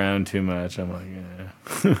moved around too much. I'm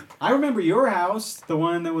like, yeah. I remember your house, the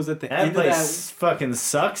one that was at the That end place fucking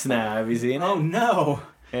sucks now. Have you seen of that. Oh it? no!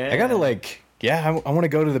 Yeah. I gotta like, yeah, I want to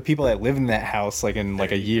go to the people that live in that house like in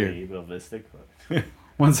like a year. Bill Vista.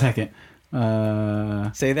 1 second.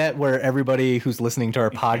 Say that where everybody who's listening to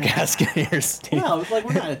our podcast can hear Steve. No, it's like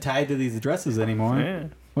we're not tied to these addresses anymore. Yeah.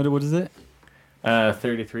 What is it?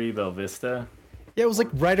 33 Bell Vista. Yeah, it was like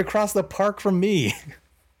right across the park from me.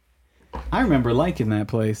 I remember liking that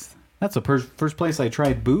place. That's the first place I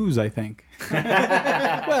tried booze, I think.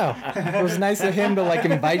 Well, it was nice of him to like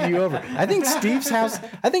invite you over. I think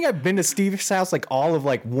I've been to Steve's house like all of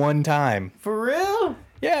like one time. For real?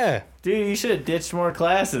 Yeah. Dude, you should have ditched more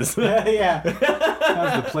classes. Yeah. That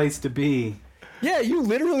was the place to be. Yeah, you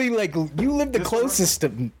literally like you lived the closest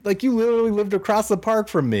to like you literally lived across the park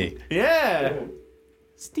from me. Yeah.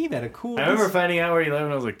 Steve had a cool... I remember finding out where you live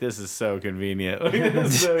and I was like, this is so convenient. Like,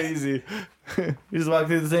 this is so easy. You just walk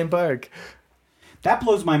through the same park. That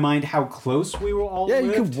blows my mind how close we were all Yeah,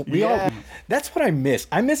 you lived. could. We Yeah. all. That's what I miss.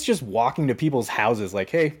 I miss just walking to people's houses.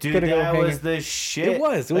 Like, hey, Dude, gonna go that hang was out. the shit. It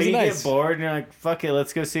was like, you nice. get bored and you're like, fuck it,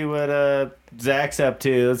 let's go see what Zach's up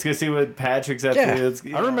to. Let's go see what Patrick's up Yeah, to. Let's,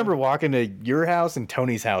 you I know. remember walking to your house and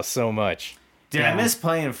Tony's house so much. Dude, Yeah. I miss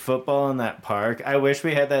playing football in that park. I wish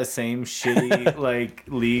we had that same shitty like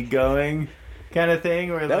league going kind of thing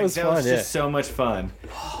where That like, was that fun, was yeah. just so much fun.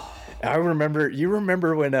 I remember. You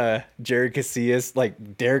remember when Jared Casillas,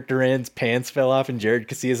 like Derek Duran's pants fell off and Jared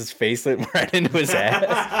Casillas' face went right into his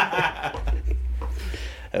ass.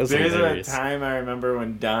 That was There's hilarious. a time I remember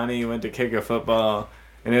when Donnie went to kick a football,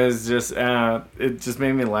 and it was just it just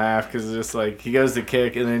made me laugh because it's just like he goes to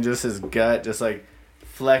kick and then just his gut just like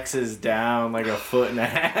flexes down like a foot and a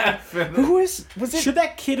half. And Who was it? Should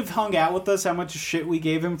that kid have hung out with us? How much shit we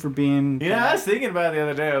gave him for being? you know, I was thinking about it the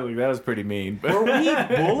other day. I was like, that was pretty mean. But Were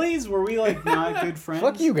we bullies? Were we like not good friends?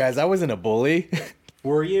 Fuck you guys! I wasn't a bully.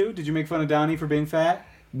 Were you? Did you make fun of Donnie for being fat?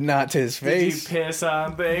 Not to his did you face. piss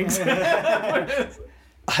on things?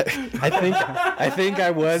 I think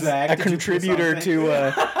I was Zach, a did you piss contributor on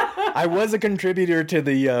to. I was a contributor to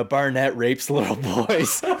the Barnett rapes little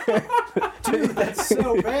boys. Dude, that's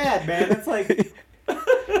so bad, man. That's like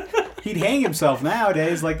he'd hang himself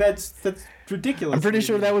nowadays. Like that's ridiculous. I'm pretty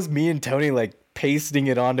sure that was me and Tony like pasting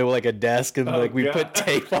it onto like a desk and like we God. put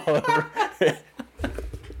tape all over.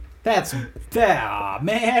 That's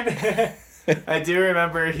man. I do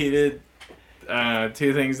remember he did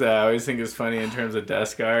two things that I always think is funny in terms of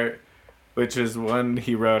desk art, which is one,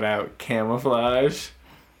 he wrote out camouflage.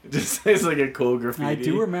 It just is like a cool graffiti. I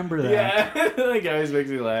do remember that. Yeah, like always makes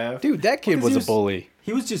me laugh. Dude, that kid was a bully.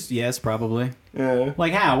 He was just probably. Yeah.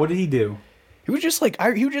 Like how? What did he do? He was just like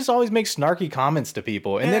he would just always make snarky comments to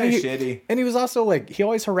people, and Yeah, then shitty. and he was also like he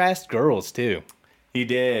always harassed girls too. He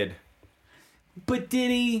did. But did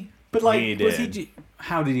he? But like, He was he? did.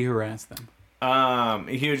 How did he harass them?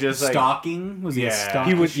 He was just like Stalking? Was he a Yeah.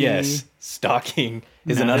 stalking? He was stalking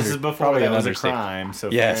is No, an This is before probably that an was a understatement. crime, so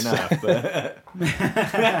Yes. fair enough.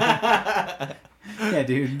 But Yeah,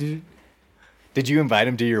 dude. Did you invite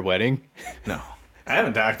him to your wedding? no, I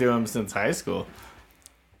haven't talked to him since high school.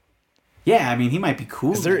 Yeah, I mean, he might be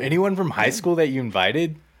cool. Is there anyone from high school that you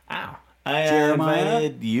invited? Ow. I Jeremiah?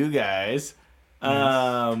 invited you guys.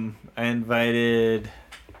 I invited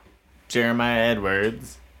Jeremiah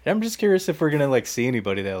Edwards. I'm just curious if we're gonna like see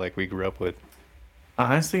anybody that like we grew up with.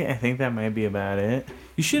 Honestly, I think that might be about it.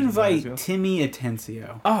 You should invite Timmy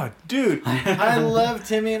Atencio. Oh, dude, I love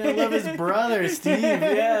Timmy and I love his brother, Steve.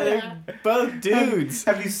 Yeah, they're both dudes.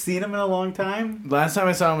 Have you seen him in a long time? Last time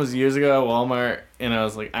I saw him was years ago at Walmart, and I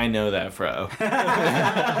was like, I know that fro.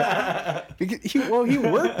 He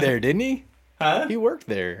worked there, didn't he? Huh? He worked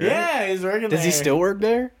there. Right? Yeah, he's working Does there. he still work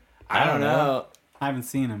there? I don't know. I haven't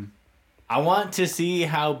seen him. I want to see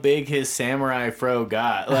how big his samurai fro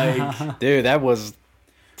got. Like, Dude,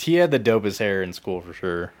 he had the dopest hair in school for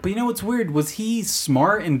sure. But you know what's weird? Was he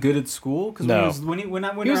smart and good at school? Because No. when he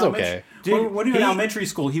was okay. Dude, when he was in he- elementary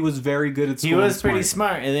school, he was very good at school. he was and pretty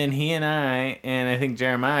smart, and then he and I think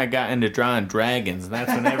Jeremiah got into drawing dragons, and that's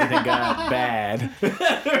when everything got bad.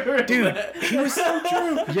 Dude, He was so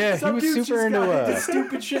true. yeah, Some he was dudes super just got into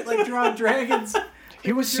stupid shit like drawing dragons.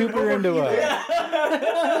 he was super into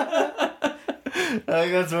I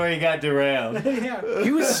think that's where he got derailed. Yeah.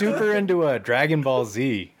 he was super into Dragon Ball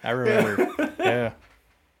Z. I remember. Yeah.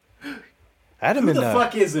 I had him Who in the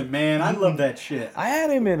fuck is it, man? I love that shit. I had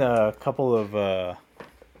him in a couple of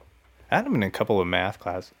math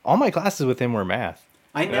classes. All my classes with him were math.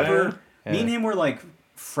 I never. Yeah. Me and him were like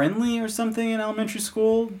friendly or something in elementary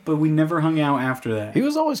school, but we never hung out after that. He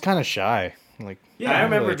was always kind of shy. Like Yeah, I didn't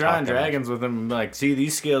remember really drawing talk that much. dragons with him. Like, see,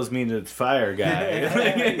 these scales mean it's fire, guy.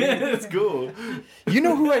 It's cool. You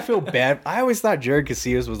know who I feel bad? I always thought Jared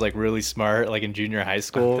Casillas was like really smart, like in junior high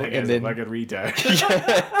school, That guy's and then a fucking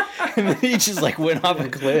retard. and then he just like went off a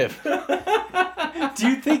cliff. Do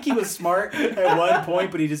you think he was smart at one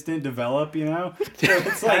point, but he just didn't develop? You know, so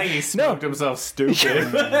it's I like think he smoked himself stupid.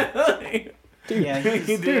 yeah,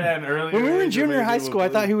 He did that in early. When we were in age, junior like, high people school, I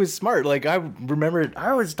thought he was smart. Like I remember,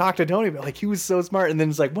 I always talked to Tony about like he was so smart, and then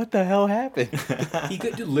it's like, what the hell happened? he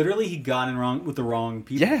could literally he got in wrong with the wrong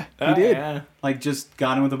people. Yeah, he Oh, did. Yeah. Like just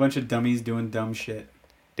got in with a bunch of dummies doing dumb shit.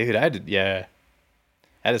 Dude, I did. Yeah,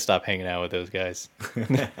 I had to stop hanging out with those guys.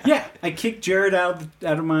 Yeah, I kicked Jared out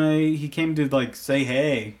of my. He came to like say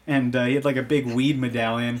hey, and he had like a big weed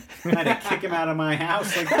medallion. I had to kick him out of my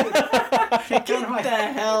house. Like, kick out of my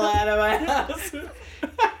hell out of my house.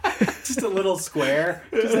 just a little square.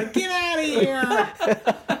 Just like get out of here.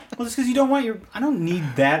 Well, just because you don't want your. I don't need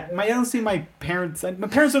that. I don't see my parents. My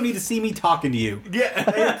parents don't need to see me talking to you. Yeah.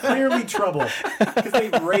 They're clearly trouble because they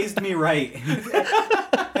raised me right.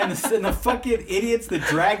 And the fucking idiots that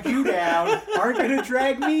dragged you down aren't gonna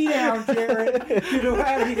drag me down, Jared. Get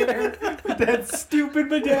out of here with that stupid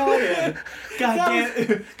medallion. God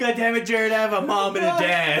damn it, Jared, I have a mom and a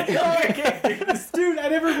dad. Dude, I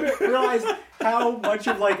never realized how much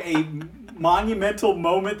of like a monumental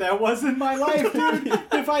moment that was in my life, dude.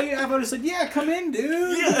 If I would have said, "Yeah, come in,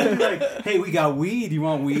 dude." Yeah. Like, hey, we got weed. You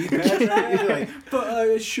want weed, Patrick?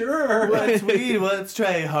 Like, sure. Let's weed. Let's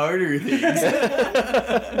try harder things.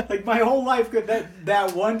 Like my whole life,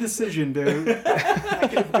 that one decision, dude. I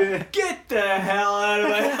could been... Get the hell out of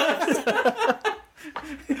my house.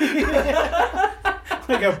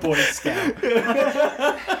 Like a Boy Scout.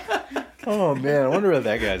 Oh man, I wonder what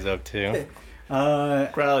that guy's up to.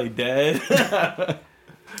 Probably dead.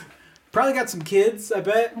 Probably got some kids, I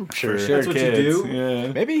bet. Sure. That's what you do.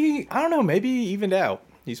 Yeah. Maybe I don't know. Maybe he evened out.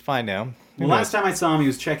 He's fine now. Well, last time I saw him, he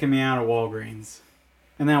was checking me out at Walgreens.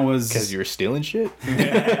 And that was... Because you were stealing shit?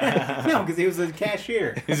 No, because he was a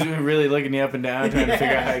cashier. He's been really looking you up and down, trying to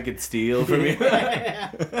figure out how he could steal from you.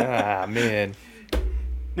 Ah, man.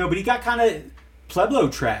 No, but he got kind of Pueblo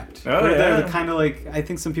trapped. Oh, Where yeah. they're kind of like... I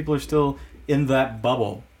think some people are still in that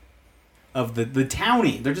bubble of the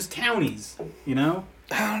townie. They're just townies, you know?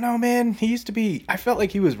 I don't know, man. He used to be. I felt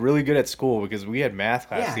like he was really good at school because we had math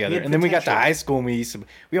class Yeah, he together, had and then we got to potential. high school and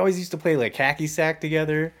we always used to play like hacky sack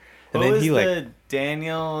together. And What then was he the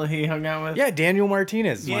Daniel he hung out with? yeah, Daniel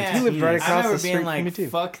Martinez. Yeah, he lived right I across remember the street being from me like, too.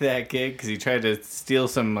 "Fuck that kid," because he tried to steal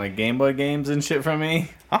some like Game Boy games and shit from me.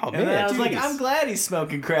 Oh And then I man, was like, Jeez. "I'm glad he's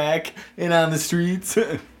smoking crack and on the streets."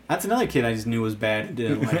 That's another kid I just knew was bad and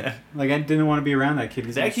didn't like. Like, I didn't want to be around that kid.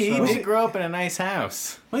 Because That kid, so... he did grow up in a nice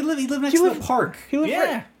house. Well, he lived next He to lived- the park. he lived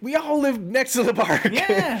Yeah. right. We all lived next to the park.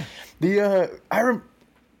 Yeah.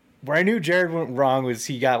 Where I knew Jared went wrong was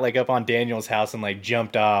he got like up on Daniel's house and like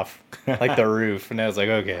jumped off like the roof, and I was like,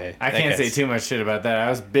 okay. I that can't say guy's- too much shit about that. I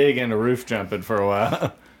was big into roof jumping for a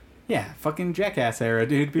while. Yeah, fucking jackass era,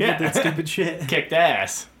 dude. People Yeah. did stupid shit. Kicked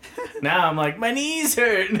ass. Now I'm like, my knees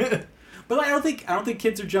hurt. But I don't think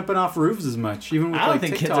kids are jumping off roofs as much. Even with I don't like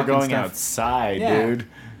think kids TikTok are and going stuff. outside, Yeah. dude.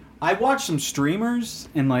 I watch some streamers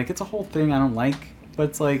and like it's a whole thing I don't like, but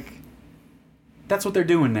it's like that's what they're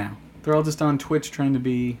doing now. They're all just on Twitch trying to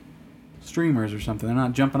be streamers or something. They're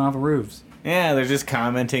not jumping off of roofs. Yeah, they're just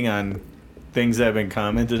commenting on things that have been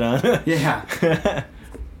commented on. Yeah.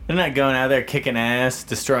 They're not going out there kicking ass,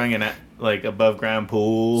 destroying an like above ground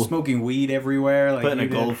pool, Smoking weed everywhere, like putting a you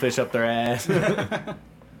did. goldfish up their ass,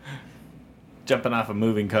 jumping off of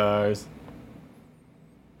moving cars.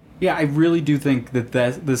 Yeah, I really do think that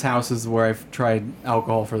this house is where I've tried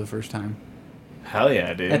alcohol for the first time. Hell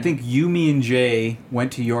yeah, dude. I think you, me, and Jay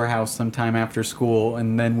went to your house sometime after school,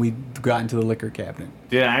 and then we got into the liquor cabinet.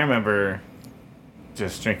 Dude, I remember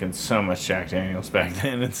just drinking so much Jack Daniels back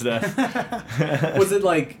then and stuff. Was it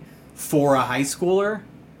like for a high schooler,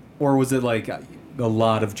 or was it like a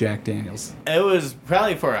lot of Jack Daniels? It was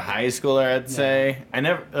probably for a high schooler, I'd say. I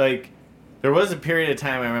never, like, there was a period of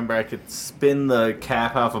time I remember I could spin the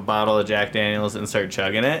cap off a bottle of Jack Daniels and start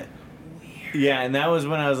chugging it. Weird. Yeah, and that was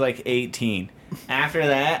when I was like 18. After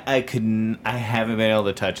that, I haven't been able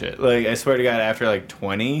to touch it. Like, I swear to God, after like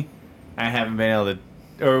 20, I haven't been able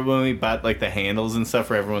to, or when we bought like the handles and stuff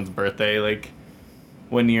for everyone's birthday, like,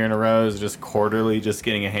 1 year in a row, it was just quarterly just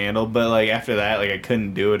getting a handle. But like after that, like I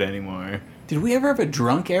couldn't do it anymore. Did we ever have a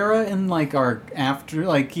drunk era in like our after,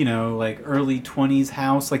 like, you know, like early 20s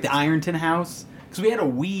house, like the Ironton house? Because we had a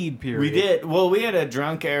weed period. We did. Well, we had a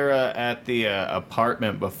drunk era at the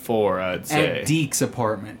apartment before, I'd say. At Deke's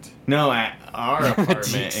apartment. No, at our apartment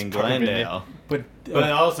Deke's in apartment. Glendale. But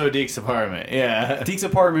Also Deke's apartment, yeah. Deke's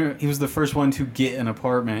apartment, he was the first one to get an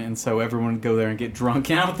apartment, and so everyone would go there and get drunk.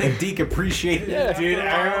 And I don't think Deke appreciated it. Dude, after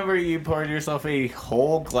a I while. remember you poured yourself a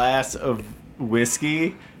whole glass of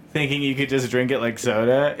whiskey thinking you could just drink it like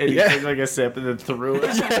soda, and Yeah. you took like a sip and then threw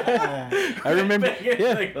it. I remember.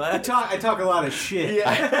 Yeah. Like, I what? talk a lot of shit.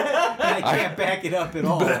 Yeah. And I can't back it up at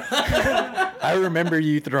all. I remember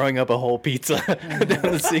you throwing up a whole pizza down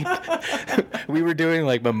the sink. We were doing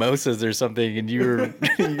like mimosas or something, and you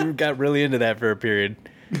got really into that for a period.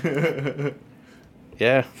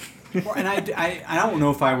 Yeah. And I don't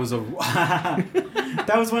know if I was a.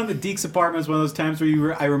 That was one of the Deke's apartments. One of those times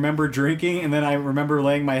where I remember drinking, and then I remember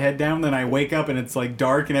laying my head down. Then I wake up and it's like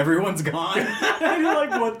dark and everyone's gone. And you're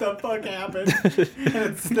like, "What the fuck happened?"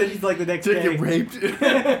 And then he's like the next Did day. you get raped?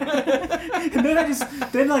 And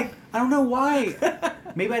then I don't know why.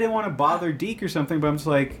 Maybe I didn't want to bother Deke or something, but I'm just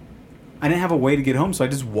like, I didn't have a way to get home, so I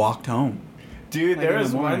just walked home. Dude, Like there in the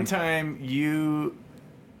was morning. one time you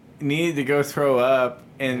needed to go throw up,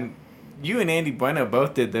 and you and Andy Bueno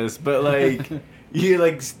both did this, but like you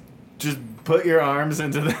like just put your arms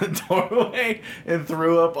into the doorway and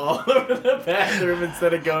threw up all over the bathroom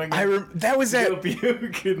instead of going. That was to at. go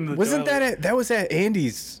puke in the Wasn't toilet. that was at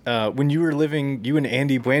Andy's when you and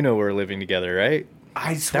Andy Bueno were living together, right?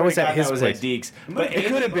 I swear That was to at God, his that was place. at Deke's. But It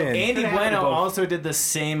could have been. Andy Could've happened Bueno both. also did the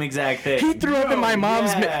same exact thing. He threw up in my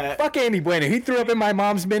mom's. Yeah. Fuck Andy Bueno. He threw up in my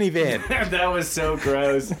mom's minivan. That was so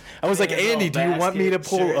gross. I was like, His Andy, little do you want me to basket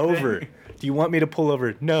pull shirt over? thing. Do you want me to pull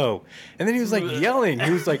over? No. And then he was like yelling. He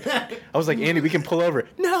was like, I was like, Andy, we can pull over.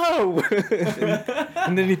 No.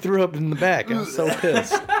 and then he threw up in the back. I was so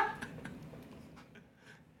pissed.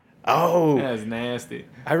 Oh, That was nasty.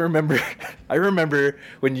 I remember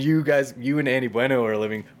when you and Andy Bueno were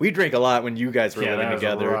living. We drank a lot when you guys were Yeah, living that was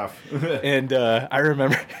together. rough. And I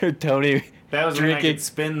remember Tony That was when I drinking. could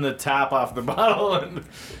spin the top off the bottle. And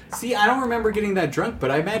See, I don't remember getting that drunk,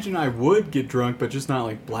 but I imagine I would get drunk, but just not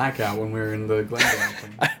like blackout when we were in the Glendale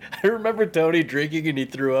thing. I remember Tony drinking and he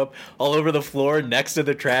threw up all over the floor next to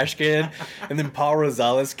the trash can. And then Paul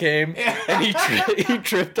Rosales came and he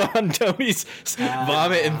tripped on Tony's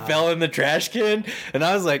vomit and fell in the trash can. And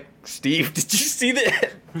I was like, Steve, did you see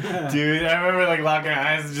that? dude, I remember like locking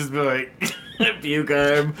eyes and just be like, puke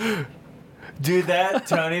arm. Dude, that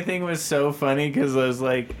Tony thing was so funny because it was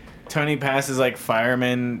like Tony passes like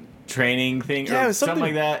fireman training thing Yeah, it or was something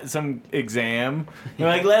like that, some exam. They're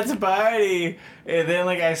like, let's party. And then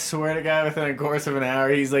like I swear to God, within a course of an hour,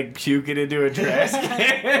 he's like puking into a trash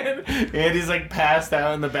can and he's like passed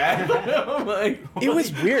out in the bathroom. Like, It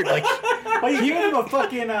was weird. Like, Oh, you gave him a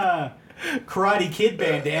fucking Karate Kid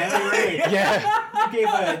bandana, right? yeah. You gave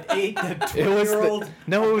a 8 to 12-year-old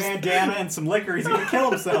no, it was- bandana and some liquor. He's gonna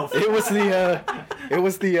kill himself. It was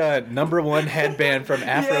the #1 headband from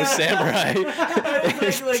Afro Yeah. Samurai.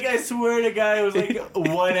 like I swear to God, it was like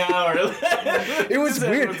 1 hour. It was Just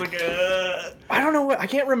weird. everyone's like, I don't know what I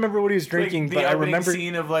can't remember what he was drinking, like the but I opening remember.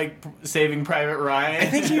 scene of like Saving Private Ryan. I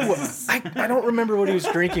think he was. I don't remember what he was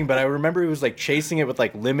drinking, but I remember he was like chasing it with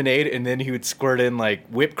like lemonade, and then he would squirt in like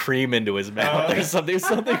whipped cream into his mouth or something.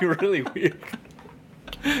 Something really weird.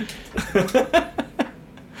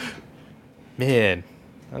 Man,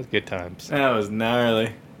 that was good times. That was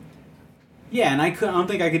gnarly. Yeah, and I don't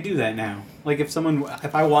think I could do that now. Like if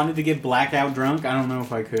I wanted to get blackout drunk, I don't know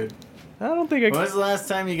if I could. I don't think I. When was the last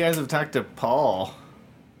time you guys have talked to Paul?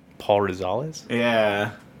 Paul Rosales.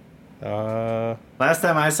 Yeah. Last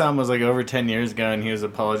time I saw him was like over 10 years ago, and he was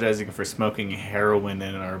apologizing for smoking heroin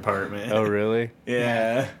in our apartment. Oh really?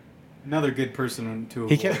 Yeah. Another good person to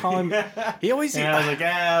avoid. He kept calling. He always. And I was like,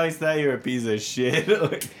 I always thought you were a piece of shit.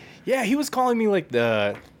 Like, Yeah, he was calling me like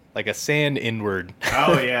a sand N-word.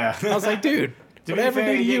 oh, yeah. I was like, dude, To be whatever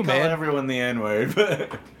fair, do he you, did call man? everyone the N-word,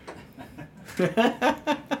 but...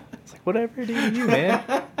 It's like, whatever do you,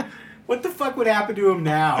 man? What the fuck would happen to him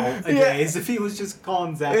nowadays if he was just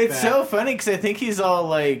calling Zach It's back? so funny because I think he's all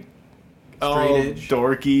like all Straight edge.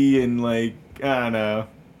 dorky and like I don't know,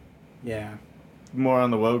 Yeah. more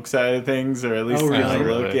on the woke side of things, or at least Oh, the really?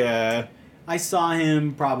 look. Yeah. I saw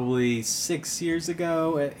him probably 6 years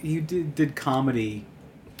ago. He did comedy.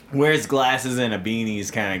 Wears glasses and a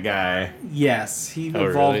beanies kind of guy. Yes, he Oh,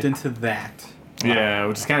 evolved really? into that. Yeah,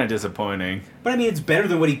 which is kind of disappointing. But I mean, it's better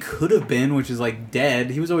than what he could have been, which is like dead.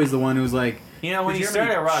 He was always the one who was like, You know, when Did you you start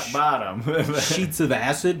ever at rock bottom. sheets of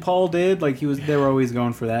acid. Paul did like they were always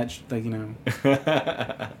going for that. Like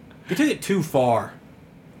he took it too far.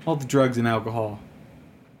 All the drugs and alcohol.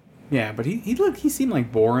 Yeah, but he seemed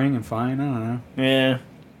like boring and fine. I don't know. Yeah.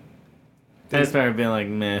 I just remember being like,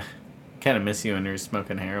 meh. Kind of miss you when you're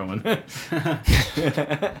smoking heroin.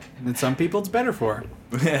 And some people it's better for.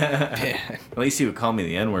 At least you would call me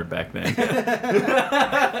the N-word back then.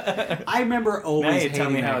 I remember Now always you tell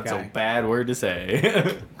me hating how that it's guy. a bad word to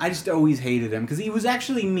say. I just always hated him because he was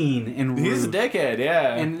actually mean and rude. He's a dickhead,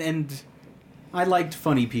 yeah. And I liked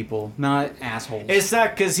funny people, not assholes. It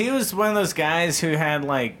sucked because he was one of those guys who had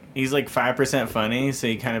like, he's like 5% funny, so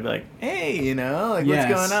you kind of be like, hey, you know, like Yes.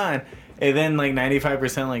 what's going on? And then like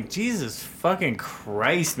 95% like, Jesus fucking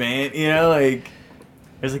Christ, man. You know, like,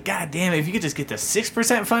 it was like, God damn it, if you could just get to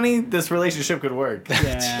 6% funny, this relationship could work.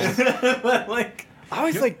 Yeah. But like, I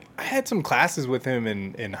was like, I had some classes with him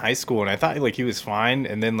in high school, and I thought like he was fine.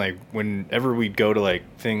 And then like whenever we'd go to like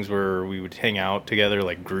things where we would hang out together,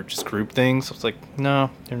 like group things, I was like,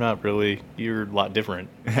 no, you're not really. You're a lot different.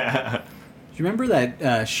 Do you remember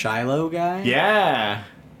that Shiloh guy? yeah.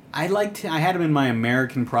 I had him in my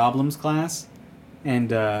American Problems class,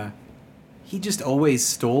 and he just always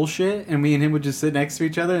stole shit, and me and him would just sit next to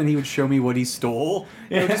each other, and he would show me what he stole.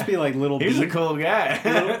 It would just be like little He was a bean- cool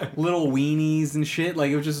guy. little weenies and shit.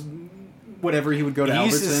 Like it was just whatever he would go to He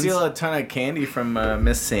used to Albertsons. steal a ton of candy from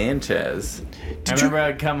Miss Sanchez. I remember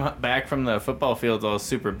I'd come back from the football fields all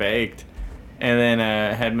super baked, and then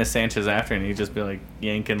had Miss Sanchez after, and he'd just be like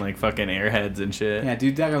yanking like fucking airheads and shit. Yeah,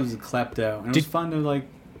 dude, that guy was a klepto, and it was Did- fun to like.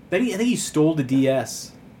 I think he stole the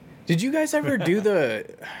DS. Did you guys ever do the?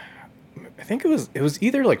 I think it was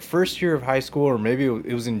either like first year of high school or maybe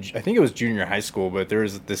it was in I think it was junior high school. But there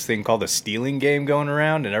was this thing called the stealing game going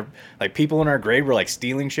around, and like people in our grade were like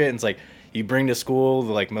stealing shit. And it's like you bring to school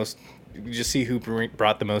the like most, you just see who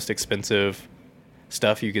brought the most expensive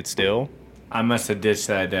stuff you could steal. I must have ditched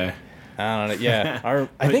that day. I don't know. Yeah,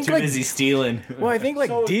 I think too like busy stealing. well, I think like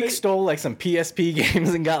So Deke stole like some PSP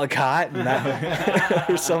games and got caught and that,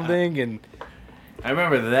 or something. And I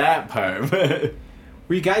remember that part.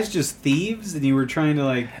 Were you guys just thieves and you were trying to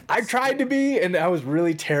like? I tried to be, and I was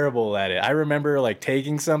really terrible at it. I remember like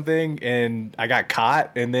taking something and I got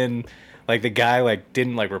caught, and then like the guy like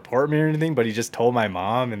didn't like report me or anything, but he just told my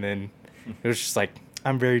mom, and then it was just like,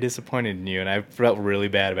 I'm very disappointed in you, and I felt really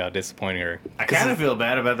bad about disappointing her. I kind of feel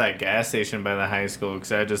bad about that gas station by the high school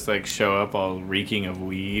because I just like show up all reeking of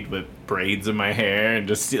weed with braids in my hair and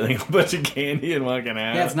just stealing a bunch of candy and walking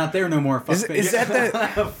out. Yeah, it's not there no more. Fuck Is face.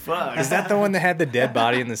 that the Fuck. is that the one that had the dead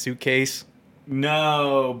body in the suitcase?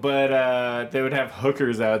 No, but they would have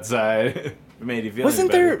hookers outside. It made you feel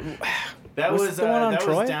Wasn't any better. there? That was was the one on that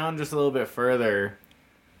Troy? was down just a little bit further.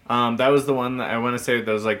 That was the one that I want to say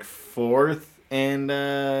that was like 4th and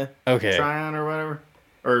Okay. Tryon or whatever,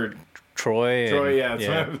 or Troy. Troy. Yeah, that's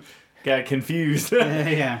what I got confused.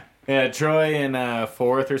 Yeah. Yeah, Troy and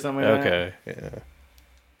 4th or something like that. Okay. Yeah.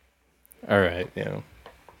 All right. Yeah.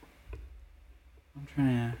 I'm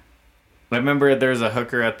trying to. I remember there was a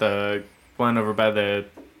hooker at the one over by the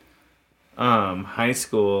high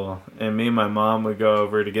school, and me and my mom would go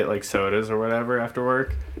over to get like sodas or whatever after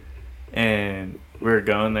work, and we were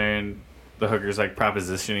going there, and the hooker's like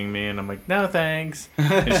propositioning me, and I'm like, no thanks,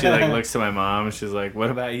 and she like looks to my mom, and she's like, what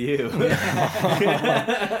about you?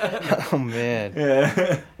 Oh man.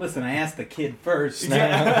 Yeah. Listen, I asked the kid first.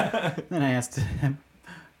 Yeah. Then I asked him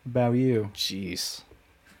about you. Jeez.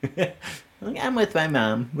 Like, I'm with my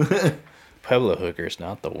mom. Pueblo hooker's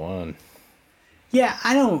not the one. Yeah,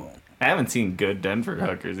 I don't. I haven't seen good Denver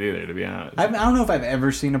hookers either, to be honest. I don't know if I've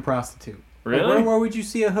ever seen a prostitute. Like, Really? where would you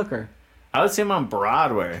see a hooker? I would see them on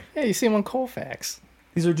Broadway. Yeah, you see him on Colfax.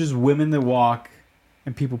 These are just women that walk,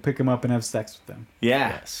 and people pick them up and have sex with them. Yeah.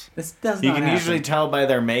 Yes. This does You not can happen. usually tell by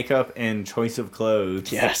their makeup and choice of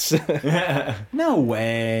clothes. Yes. No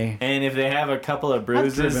way. And if they have a couple of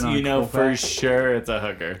bruises, driven on you know for Colfax. sure it's a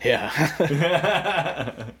hooker.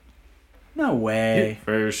 Yeah. No way.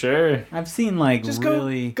 For sure. I've seen like Just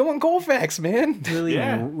really, go on Colfax, man. really,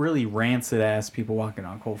 Yeah. really rancid ass people walking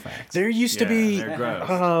on Colfax. There used to be They're gross.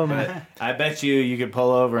 um I bet you could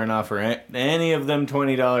pull over and offer any of them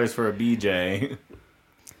 $20 for a BJ.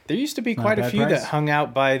 there used to be Not a quite a bad few price. that hung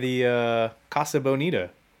out by the Casa Bonita.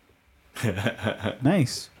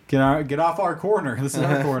 Nice. Get off our corner. This is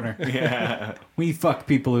our corner. Yeah. We fuck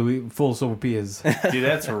people who eat full sopapillas. Dude,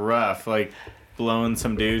 that's rough. Like, blowing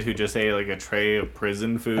some dude who just ate like a tray of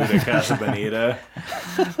prison food at Casa Bonita.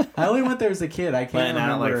 I only went there as a kid. I can't Letting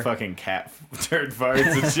out remember. like fucking cat turd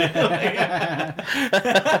farts and shit.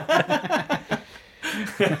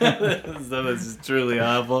 So this is truly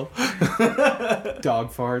awful.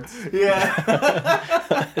 Dog farts. Yeah.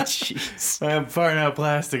 Jeez. I'm farting out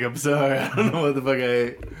plastic. I'm sorry. I don't know what the fuck I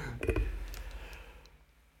ate.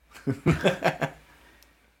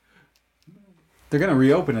 They're gonna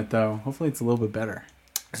reopen it though. Hopefully, it's a little bit better.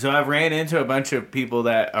 So I've ran into a bunch of people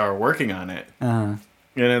that are working on it. Uh,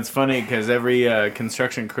 And it's funny because every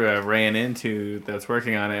construction crew I've ran into that's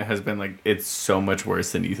working on it has been like, it's so much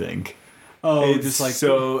worse than you think. oh, It's just like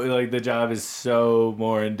so, like, the job is so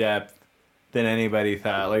more in depth than anybody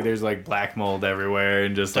thought. Like, there's like black mold everywhere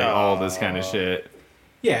and just like all this kind of shit.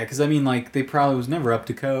 yeah, because I mean, like they probably was never up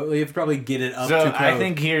to code. They have to probably get it up So to code. I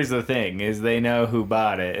think here's the thing: is they know who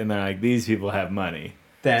bought it, and they're like, these people have money.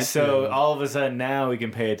 that. So all of a sudden now we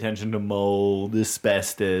can pay attention to mold,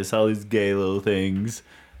 asbestos, all these gay little things.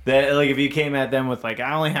 That, like, if you came at them with like,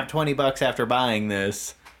 I only have $20 after buying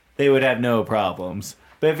this, they would have no problems.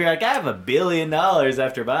 But if you're like, I have $1 billion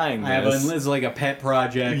after buying I have this, it's like a pet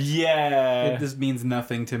project. yeah, This means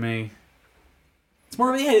nothing to me. It's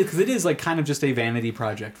more because it is like kind of just a vanity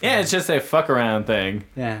project. For yeah, them. it's just a fuck around thing.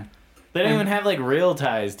 yeah. They don't even have like real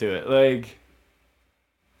ties to it. Like,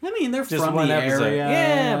 I mean, they're just from one the episode. area.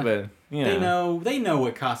 Yeah, but you know. They know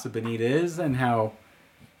what Casa Bonita is and how.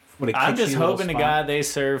 What a I'm kitschy just little hoping to spot. God they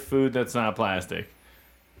serve food that's not plastic.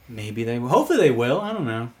 Maybe they will. Hopefully they will. I don't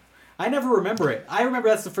know. I never remember it. I remember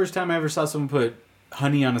that's the first time I ever saw someone put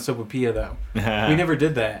honey on a sopapilla, though. We never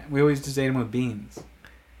did that. We always just ate them with beans.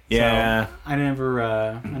 Yeah. So, I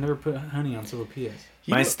never put honey on sopapillas.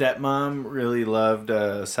 My stepmom really loved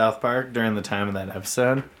South Park during the time of that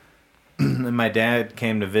episode. And my dad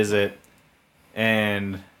came to visit,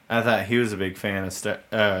 and I thought he was a big fan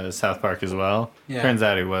of South Park as well. Yeah. Turns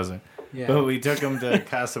out he wasn't. Yeah. But we took him to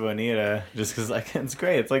Casa Bonita just because, like, it's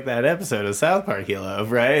great. It's like that episode of South Park you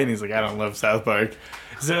love, right? And he's like, I don't love South Park.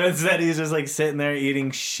 So instead, he's just like sitting there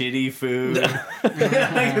eating shitty food,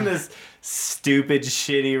 like in this stupid,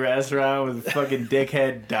 shitty restaurant with fucking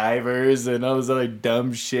dickhead divers and all this other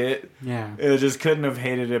dumb shit. Yeah. It just couldn't have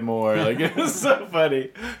hated it more. Like, it was so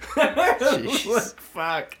funny. Like,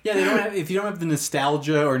 fuck. Yeah, they don't have, if you don't have the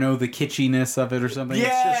nostalgia or know the kitschiness of it or something, it's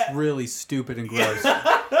just really stupid and gross.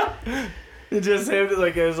 It just seemed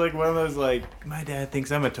like it was like one of those like my dad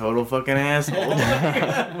thinks I'm a total fucking asshole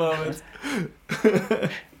moments.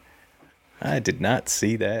 I did not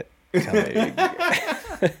see that coming.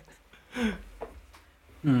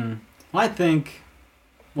 Well, I think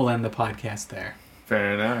we'll end the podcast there.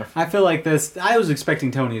 Fair enough. I feel like this. I was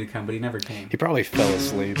expecting Tony to come, but he never came. He probably fell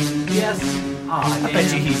asleep. Yes. Aw, I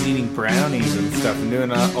bet you he's eating brownies and stuff and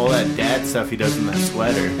doing all that dad stuff he does in that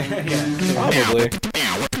sweater. Yeah. Probably.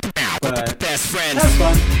 But Best friends. that was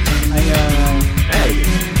fun.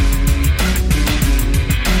 Hey.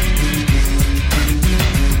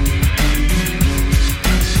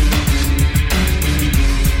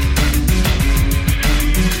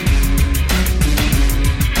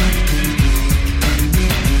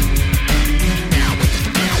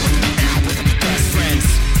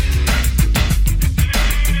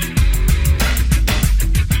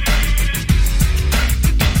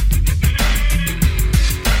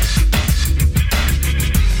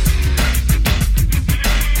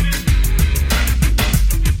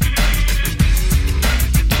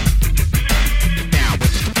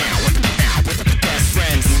 Best friends. Best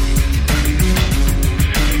friends.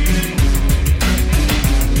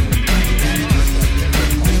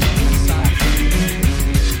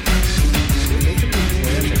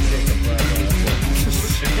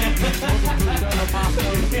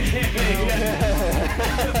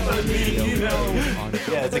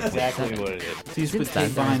 Yeah, that's exactly what it is. So you just Since put then,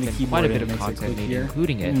 tape behind the there's been keyboard quite a and bit it of makes it content made clickier.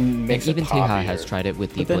 including it, Makes and it even Teha has poppier. tried it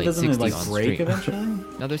with the But then Blade doesn't 60 it like on break stream.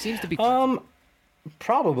 eventually? Now there seems to be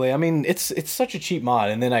Probably. I mean, it's such a cheap mod,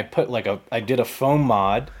 and then I did a foam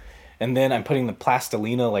mod, and then I'm putting the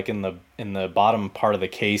plastilina like in the bottom part of the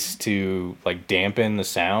case to like dampen the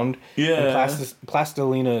sound. Yeah. And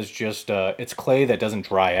plastilina is just it's clay that doesn't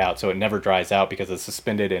dry out, so it never dries out because it's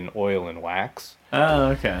suspended in oil and wax. Oh,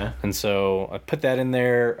 okay. And so I put that in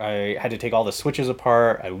there. I had to take all the switches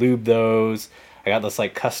apart. I lubed those. I got this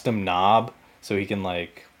like custom knob so he can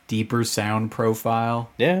like Deeper sound profile,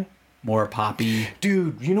 yeah. more poppy.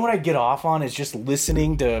 Dude, you know what I get off on is just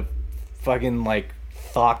listening to fucking like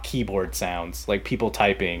Thok keyboard sounds, like people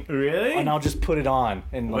typing. Really? And I'll just put it on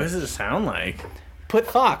and What like, does it sound like? put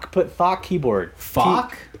Thok keyboard.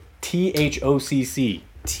 Thok? THOCC.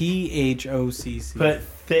 THOCC. Put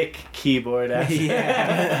thick keyboard after.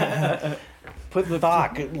 Yeah. Put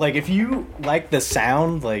Thok. Like if you like the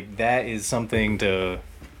sound, like that is something to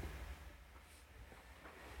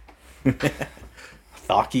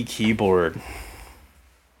Thoky keyboard.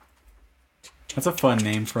 That's a fun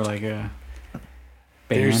name for like a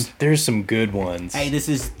band. There's some good ones. Hey, this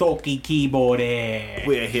is Thoky Keyboard. Eh.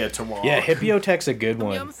 We're here to walk. Yeah, Hippiotech's a good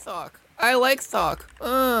one. Thok. I like Thok.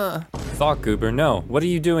 Thought Goober, no. What are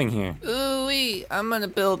you doing here? Ooh-wee. I'm gonna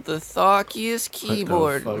build the Thockiest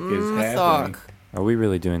keyboard. fuck is happening? Thok. Are we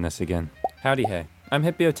really doing this again? Howdy hey. I'm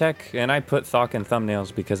Hippiotech, and I put Thok in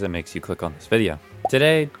thumbnails because it makes you click on this video.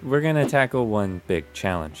 Today, we're gonna tackle one big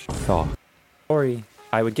challenge. Thok. Sorry,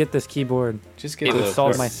 I would get this keyboard. Just It get would the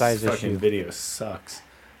solve my size Fucking issue. video sucks.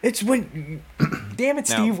 It's when. Damn it,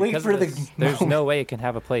 Now, Steve! Wait because for of the. this, there's no way it can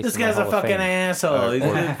have a place. This in the guy's a Hall of fucking Fame. asshole. He's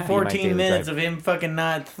Or did be my 14 daily minutes driver. of him fucking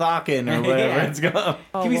not thocking or whatever Yeah. it's called.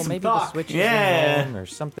 Oh, Give me well, some maybe the Thok. switch is Yeah. wrong or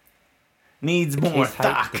something. Needs The more case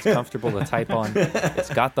height, it's thock. comfortable to type on. It's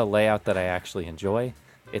got the layout that I actually enjoy.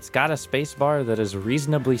 It's got a space bar that is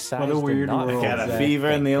reasonably sized. weird and not world. Got a Zach, fever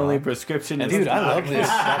and the only God. prescription is Dude, I love this.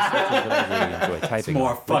 That's what I really enjoy typing.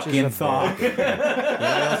 More on, which is fucking a Thok. very good thing. You know what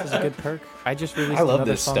else is a good perk? I just released I love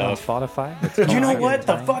another this song stuff. on Spotify. It's You called know Second what?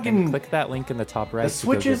 The Time, fucking- and click that link in the top right. The to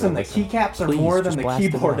go give switches it a and the listen. keycaps are Please, more than just the blast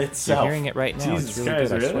it keyboard out. itself. You're hearing it right now. Jesus it's really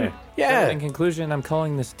Christ, good, I really? swear. Yeah. So in conclusion, I'm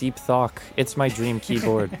calling this Deep Thok. It's my dream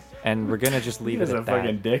keyboard, and we're gonna just leave it He's a at that.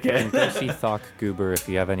 fucking You can go dickhead. see Thok Goober if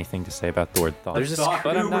you have anything to say about the word Thok. There's a Thok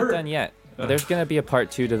But I'm not Goober. done yet. There's gonna be a part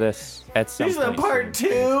 2 to this at some There's a point. part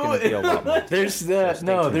soon, and It's gonna be a lot more. There's So the stay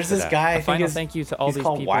no. tuned There's for this that. guy. I A think final his- thank you to all he's these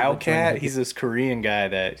called people. that joined Wildcat. the- He's this Korean guy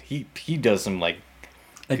that he does some like.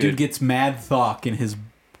 That dude gets mad Thok in his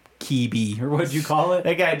Kibi, or what'd you call it?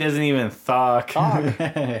 That guy doesn't even thock.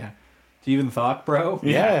 Do you even Thok, bro?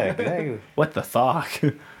 Yeah, exactly. What the thock?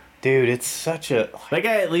 Dude, it's such a That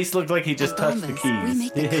guy at least looked like he just touched the Bombas, we keys.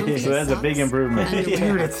 make the comfiest So that's a big socks, improvement.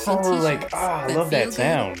 underwear, Dude, it's so, and like, t-shirts I love that feel good,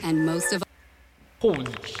 sound. And most of Holy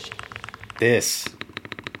shit. this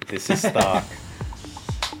is stock.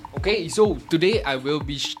 Okay, so today I will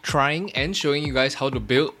be trying and showing you guys how to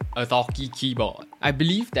build a Talkie keyboard. I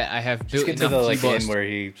believe that I have Just built get to enough the like keyboards end where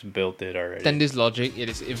he built it already. than this logic. It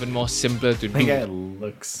is even more simpler to That guy do.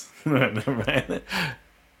 looks. Never mind.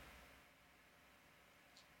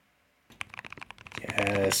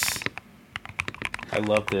 Yes. I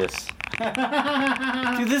love this.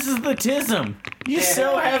 Dude, this is the tism. You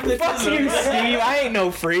so have the Fuck tism. you, Steve. I ain't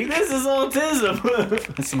no freak. This is all tism.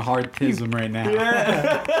 That's some hard tism right now.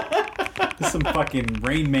 This is some fucking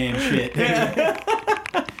Rain Man shit.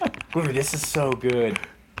 Dude, this is so good.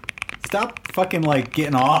 Stop fucking like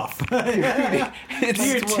getting off. It's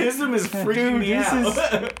Your tism is freaking me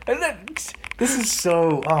out. This is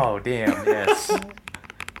so. Oh damn! Yes.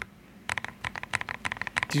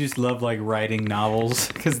 Do you just love like writing novels?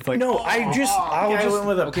 Because it's like No, I'll I just. went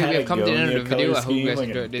with a Okay, we have come to the end of the video. Patagonia I hope you guys color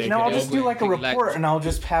enjoyed this scheme, No, like I'll a just do like a Big lag. report, and I'll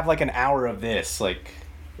just have like an hour of this. Like,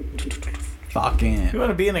 fucking. You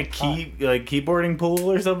want to be in a keyboarding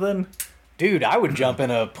pool or something? dude, I would jump in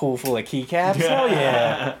a pool full of keycaps. Hell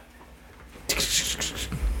yeah.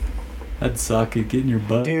 That'd suck at getting your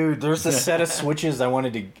butt. Dude, there's a set of switches I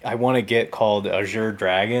want to get called Azure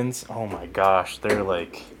Dragons. Oh my gosh, they're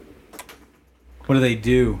like What do they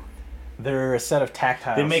do? they're a set of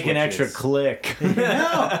tactile. They make an extra switches. click.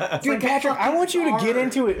 Dude, Patrick, I want you to get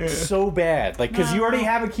into it so bad, like because you already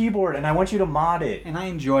have a keyboard, and I want you to mod it. And I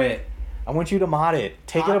enjoy it. I want you to mod it,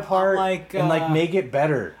 take it I apart, like, and like make it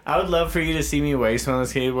better. I would love for you to see me waste one of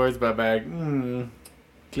those keyboards, but back,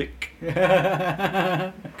 click,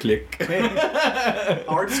 click.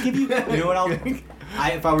 Or just give you. You know what?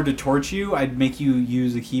 If I were to torch you, I'd make you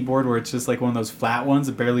use a keyboard where it's just like one of those flat ones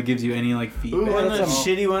that barely gives you any like feedback. Ooh, one of those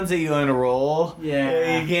shitty ones that you unroll.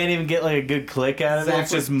 Yeah. You can't even get like a good click out of it.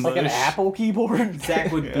 It's just Like an mush. Apple keyboard.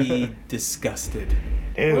 Zach would be disgusted.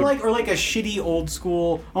 Dude. Or like a shitty old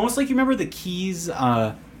school, almost like you remember the keys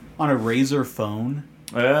on a Razor phone.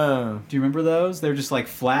 Oh. Do you remember those? They're just like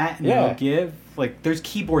flat and Yeah. they'll give. Like there's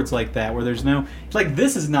keyboards like that where there's no like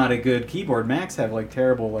this is not a good keyboard. Macs have like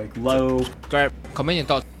terrible like low Comment your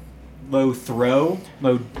thoughts. low throw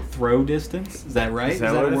distance. Is that right? Is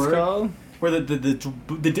that what a it's word? called? Where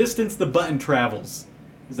the distance the button travels.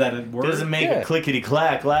 Is that a word? Doesn't make Yeah. a clickety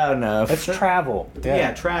clack loud enough. That's travel.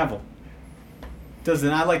 Yeah, travel.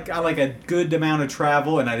 Doesn't I like a good amount of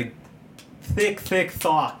travel and I thick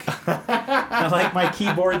thock. I like my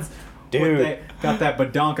keyboards. Dude. Got that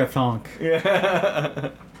badonka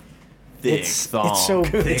thonk. Thick It's thong. so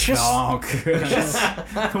Thick it's just thonk.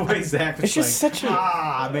 The way Zach was it's just like, such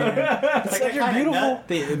a man. It's such a beautiful-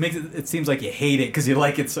 It makes it seems like you hate it because you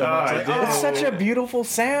like it so much. I Like, do. it's such a beautiful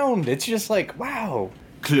sound. It's just like wow.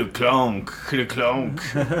 Click clonk, click clonk.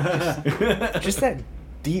 Just that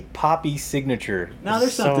deep poppy signature. no,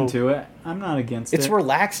 there's is something so- to it. I'm not against It's it.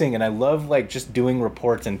 relaxing, and I love like just doing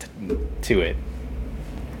reports to it.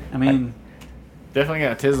 I mean, Definitely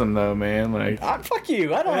got tism though, man. Like, Fuck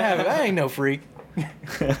you. I don't have it. I ain't no freak.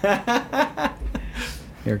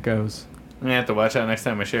 here it goes. I'm gonna have to watch out next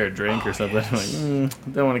time I share a drink or something. I'm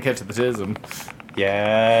like, don't want to catch the tism.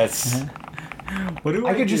 Yes. What do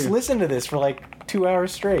I could just do? listen to this for like 2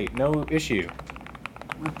 hours straight. No issue.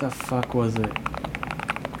 What the fuck was it?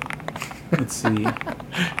 Let's see.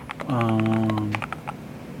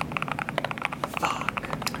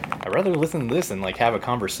 I'd rather listen to this than like have a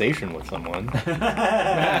conversation with someone.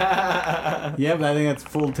 Yeah, but I think that's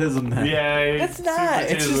full tism then. Yeah, It's not.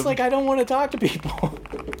 It's just like I don't want to talk to people.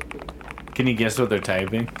 Can you guess what they're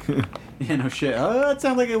typing? Yeah, no shit. Oh, that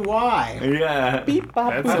sounds like a Y. Yeah. Beep,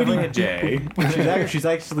 bop, That's boopity. definitely a J. She's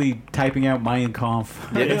actually typing out Mein Kampf.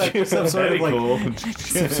 Yeah, Like some sort that'd of be like cool.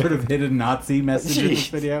 some sort of hidden Nazi message in this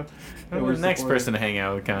Jeez. video. that We're we're the next supporting. person to hang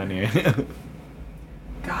out with Kanye.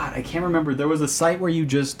 God, I can't remember. There was a site where you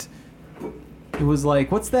just. It was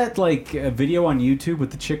like, what's that like a video on YouTube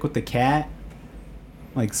with the chick with the cat?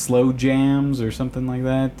 Like slow jams or something like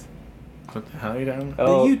that. What the hell are you doing?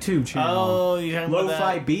 Oh. The YouTube channel. Oh, you talking about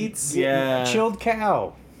Lo-fi that? beats. Yeah. Chilled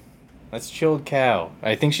Cow. That's Chilled Cow.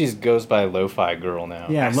 I think she goes by Lo-Fi Girl now.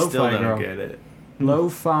 Yeah, I still lo-fi don't girl. get it.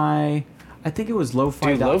 Lo-fi. I think it was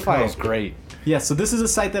lo-fi. Dude, Lo-Fi is great. Yeah, so this is a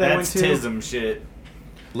site that I went That's to. tism shit.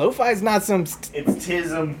 Lo-Fi's not some... It's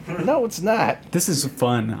tism. No, it's not. This is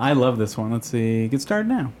fun. I love this one. Let's see. Get started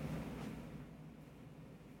now.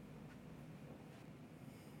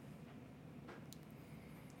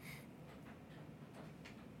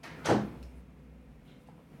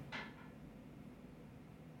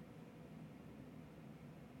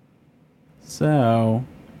 So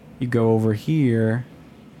you go over here,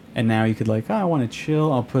 and now you could like, oh, I want to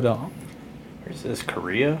chill. I'll put a, Where's this?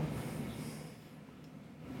 Korea?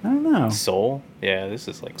 I don't know. Seoul? Yeah, this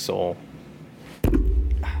is like Seoul.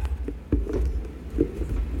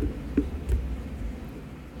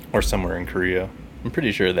 Or somewhere in Korea. I'm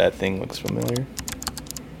pretty sure that thing looks familiar.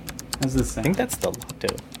 How's this I sound? think that's the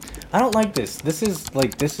Lotto. I don't like this. This is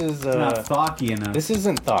It's not thocky enough. this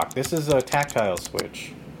isn't Thok. This is a tactile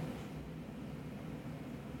switch.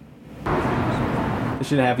 It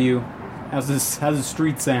should have you. How's the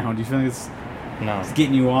street sound? You feel like it's No,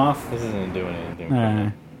 getting you off? this isn't doing anything.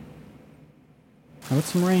 Alright. How about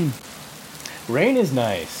some rain? Rain is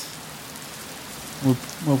nice. What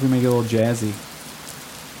if we make it a little jazzy?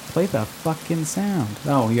 Play the fucking sound.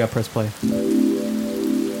 Oh, you gotta press play.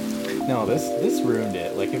 No, this ruined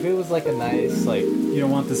it. Like if it was like a nice like You don't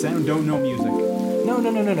want the sound? Don't know music.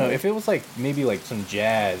 no. If it was like maybe like some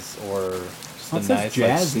jazz or just Oh, a it says nice like,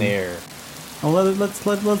 jazzy. snare. Oh, let's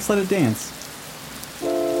let it dance.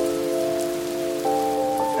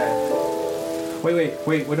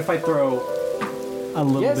 Wait. What if I throw a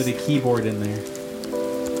little Yes. bit of keyboard in there?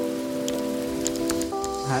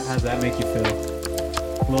 How does that make you feel?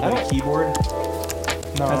 A little I bit of don't- keyboard?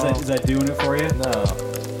 No, Is that doing it for you? no.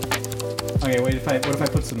 Okay, what if I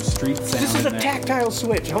put some street sound This is a in there? tactile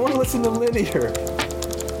switch. I want to listen to linear.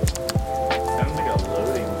 Sounds like a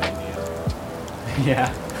loading menu.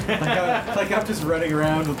 Yeah. like I'm just running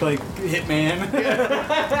around with like Hitman.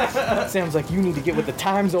 Sounds like you need to get with the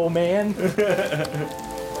times, old man.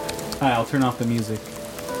 Alright, I'll turn off the music.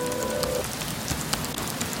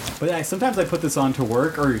 But sometimes I put this on to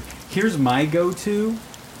work, or here's my go-to,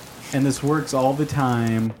 and this works all the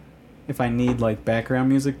time if I need like background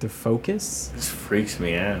music to focus. This freaks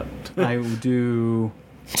me out. I do.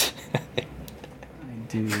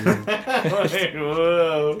 Like,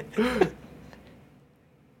 whoa.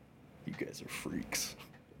 You guys are freaks.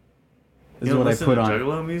 This You is don't what I listen put to on.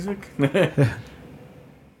 Juggalo music?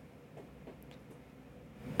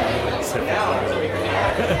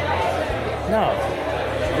 No.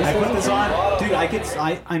 I put this on,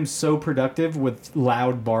 dude. I'm so productive with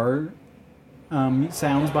loud bar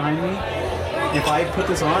sounds behind me. If I put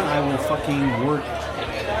this on, I will fucking work.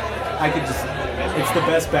 It's the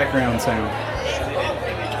best background sound.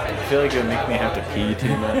 I feel like it would make me have to pee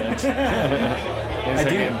too much. I'm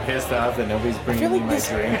getting pissed off that nobody's bringing me my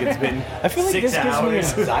drink. It's been I feel like 6 this gives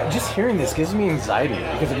hours. me anxiety. Just hearing this gives me anxiety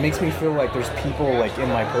because it makes me feel like there's people like in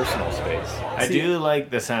my personal space. I do like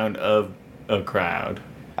the sound of a crowd.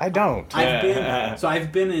 I don't.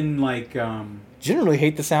 I've been in like Generally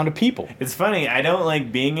hate the sound of people. It's funny. I don't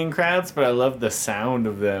like being in crowds, but I love the sound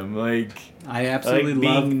of them. Like I I absolutely like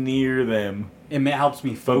being love. near them, It helps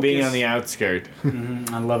me focus. but being on the outskirt.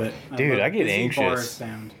 I love it. Dude, love I get busy bar anxious.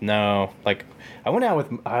 sound. No, like I went out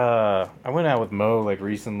with Mo like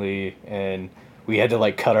recently, and we had to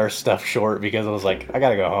like cut our stuff short because I was like, I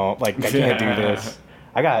gotta go home. Like I can't do this.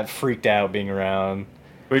 I got freaked out being around.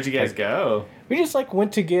 Where'd you guys go? We just like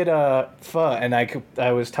went to get pho, and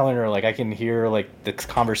I was telling her like I can hear like the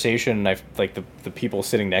conversation, and I like the people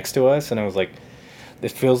sitting next to us, and I was like,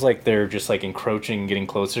 it feels like they're just like encroaching, getting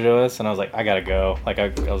closer to us, and I was like, I gotta go. Like I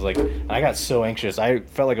was like, and I got so anxious. I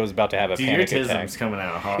felt like I was about to have a Dude, your panic attack. tism's coming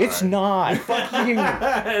out hard. It's not. Fuck you.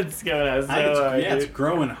 It's coming out so hard. It's dude.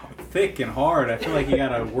 growing thick and hard. I feel like you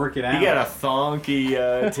gotta work it out. You got a thonky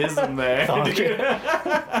tism there.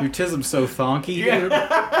 Thonky. Your tism's so thonky, dude.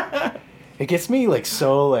 It gets me like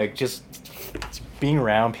so like just being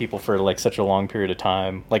around people for like such a long period of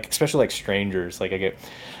time, like especially like strangers. Like I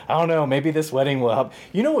don't know, maybe this wedding will help.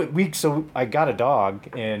 You know what? So I got a dog,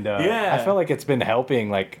 and Yeah. I feel like it's been helping.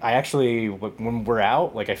 Like I actually when we're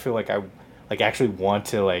out, like I feel like I like actually want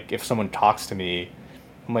to like if someone talks to me,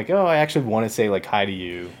 I'm like, oh, I actually want to say like hi to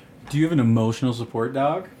you. Do you have an emotional support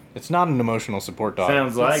dog? It's not an emotional support dog.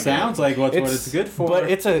 Sounds like It sounds like what it's good for.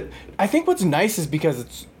 But I think what's nice is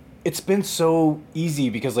because it's been so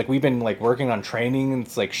easy because like we've been like working on training, and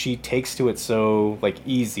it's like she takes to it so like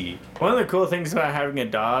easy. One of the cool things about having a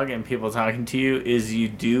dog and people talking to you is you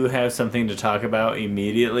do have something to talk about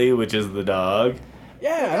immediately, which is the dog.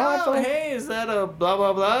 Yeah, I don't have to, Oh, like- hey, is that a blah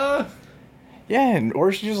blah blah? yeah,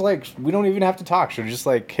 or she just like we don't even have to talk. She'll just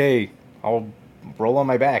like, hey, I'll roll on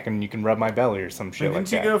my back and you can rub my belly or some shit Didn't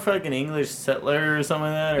like you that. go for like an English settler or something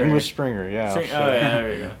like that? Or? English Springer, yeah. Oh yeah,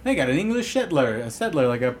 there you go. They got an English settler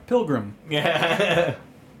like a pilgrim. Yeah.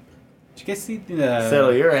 Did you guys see the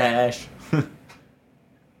Settle your hash.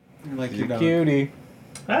 like She's your a dog? cutie.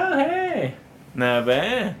 Oh hey, not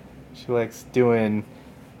bad. She likes doing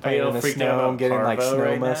Are you playing all in the freaked out snow, about getting like parvo snow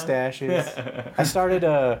right now? mustaches. I started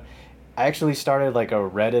I actually started like a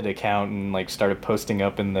Reddit account and like started posting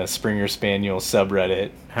up in the Springer Spaniel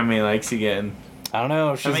subreddit. How many likes you getting? I don't know.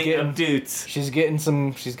 How She's many getting updates? she's getting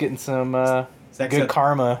some Sex good ed-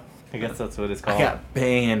 karma. I guess that's what it's I called. got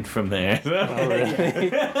banned from there. Oh,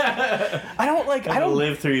 really? I don't like. I I don't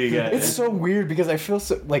live through you guys. It's so weird because I feel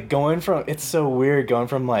so like it's so weird going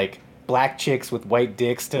from like black chicks with white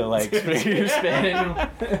dicks to like Springer Spaniel.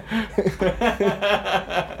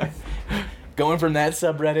 Going from that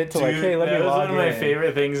subreddit to like, hey, let me that was log one of my in.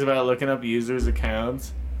 favorite things about looking up users'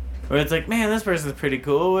 accounts. Where it's like, man, this person's pretty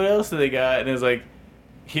cool. What else do they got? And it's like,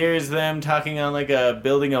 here's them talking on like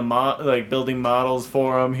building models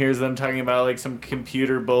forum. Here's them talking about like some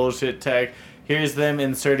computer bullshit tech. Here's them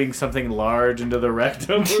inserting something large into the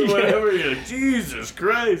rectum or whatever. You're like, Jesus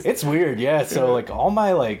Christ. It's weird, yeah. So like all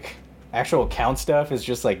my like actual account stuff is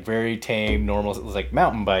just like very tame, normal. It's like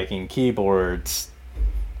mountain biking, keyboards,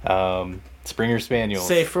 Springer Spaniels.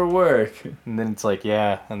 Safe for work. And then it's like,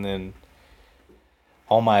 yeah, and then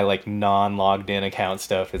all my like non-logged in account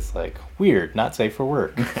stuff is like weird, not safe for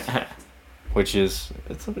work. Which is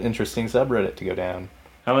it's an interesting subreddit to go down.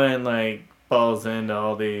 I went like balls into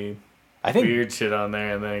all the I think weird shit on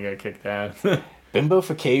there and then I got kicked out.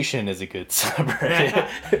 Bimbofication is a good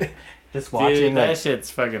subreddit. Just Dude, watching that like shit's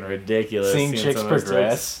fucking ridiculous. seeing chicks some of those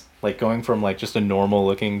progress, like going from like just a normal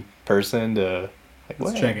looking person to like Let's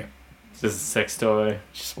what? check it. chicks. Just a sex toy.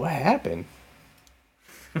 Just what happened?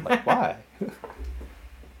 Like why?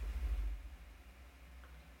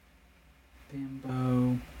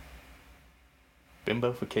 Bimbo.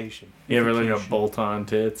 Bimbofication. You ever look Vacation. at bolt-on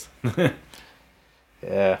tits?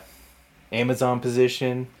 Yeah. Amazon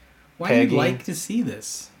position. Why do Pegging. you like to see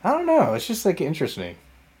this? I don't know. It's just like interesting.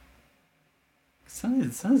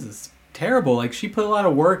 It sounds it's terrible. Like she put a lot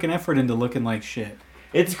of work and effort into looking like shit.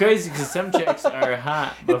 It's crazy because some chicks are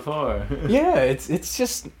hot before. Yeah, it's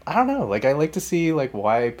just I don't know. Like I like to see like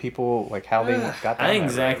why people like how they got that. I think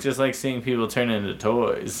that Zach route. just likes seeing people turn into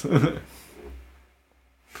toys.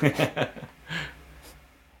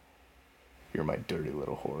 You're my dirty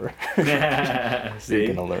little whore. See?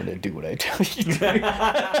 You're gonna learn to do what I tell you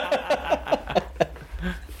to.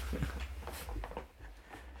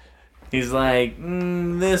 He's like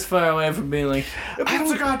this far away from being like, put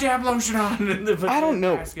the goddamn lotion on. I don't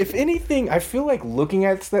know. If anything, I feel like looking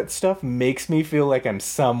at that stuff makes me feel like I'm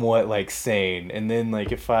somewhat like sane. And then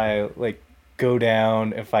like if I like go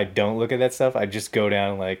down, if I don't look at that stuff, I just go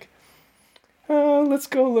down like, let's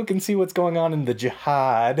go look and see what's going on in the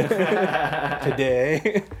jihad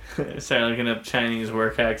today. Start looking up Chinese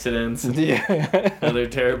work accidents, Yeah. other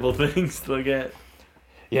terrible things to look at.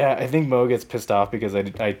 Yeah, I think Mo gets pissed off because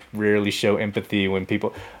I rarely show empathy when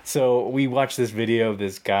people. So we watched this video of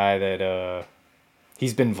this guy that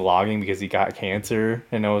he's been vlogging because he got cancer,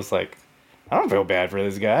 and I was like, I don't feel bad for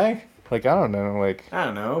this guy. Like I don't know, like I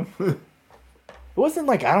don't know. it wasn't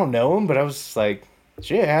like I don't know him, but I was just like,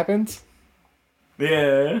 shit happens.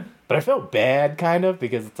 Yeah. But I felt bad kind of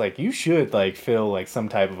because it's like you should like feel like some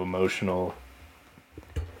type of emotional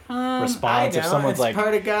response if someone's it's like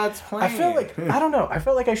part of God's plan. I feel like I don't know. I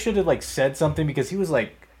felt like I should have like said something because he was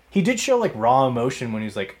like he did show like raw emotion when he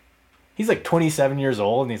was like he's like 27 years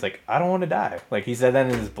old and he's like I don't want to die. Like he said that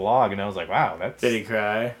in his blog and I was like wow that's Did he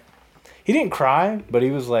cry? He didn't cry but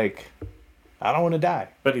he was like I don't want to die.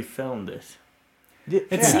 But he filmed it.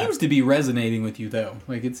 It seems to be resonating with you though.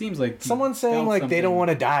 Like it seems like someone saying like they don't want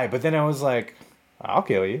to die but then I was like I'll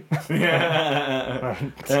kill you. I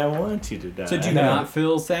want you to die. So do you not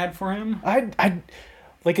feel sad for him? I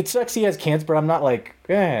like it sucks he has cancer but I'm not like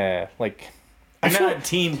like I'm not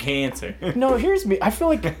team cancer. no, here's me. I feel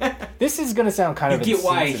like this is gonna sound kind You of get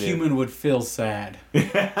why a insensitive. human would feel sad. This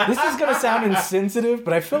is gonna sound insensitive,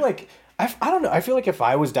 but I feel like I don't know. I feel like if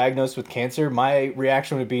I was diagnosed with cancer, my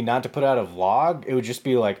reaction would be not to put out a vlog. It would just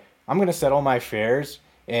be like I'm gonna settle my affairs,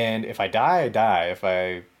 and if I die, I die. If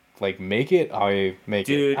I like make it, I make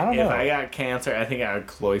Dude, it. I don't if know. I got cancer, I think I would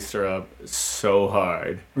cloister up so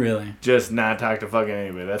hard. Really? Just not talk to fucking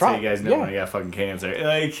anybody. That's how you guys know when I got fucking cancer.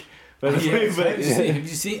 Like, but, Have you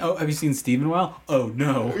seen? Oh, have you seen Stephen Well? Oh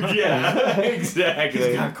no. yeah, exactly.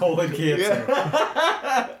 He's got colon cancer.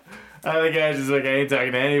 I think I just like I ain't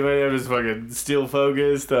talking to anybody. I'm just fucking still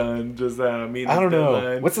focused on just meeting. I don't this know.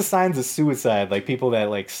 deadline. What's the signs of suicide? Like people that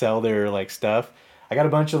like sell their like stuff. I got a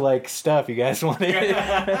bunch of like stuff. You guys want it?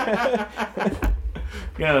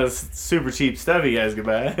 Yeah, this super cheap stuff you guys can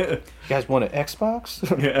buy. You guys want an Xbox?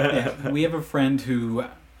 Yeah, we have a friend who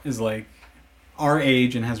is like our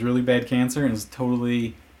age and has really bad cancer and is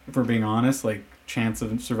totally, if we're being honest, like chance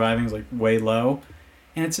of surviving is like way low.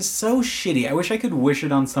 And it's just so shitty. I wish I could wish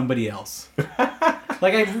it on somebody else.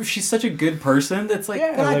 Like, she's such a good person. That's like,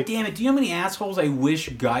 Yeah, God like- damn it! Do you know how many assholes I wish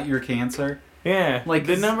got your cancer? Yeah, Like,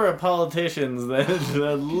 the this- number of politicians that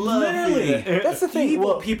love Literally, it. That's the thing. Evil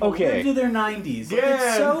Well, people okay. live to their 90s. Like, Yeah.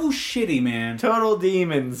 it's so shitty, man. Total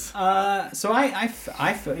demons. So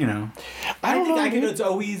you know, I don't think know, I can.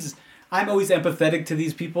 dude. I'm always empathetic to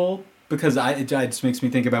these people because it just makes me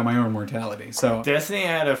think about my own mortality. So Destiny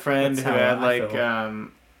had a friend That's who how had I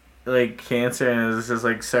like cancer, and it was just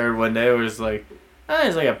like started one day where it's like, oh,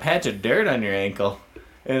 there's like a patch of dirt on your ankle,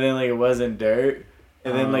 and then like it wasn't dirt,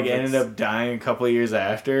 and then like ended that's- up dying a couple of years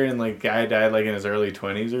after, and like guy died like in his early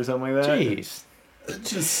 20s or something like that. Jeez.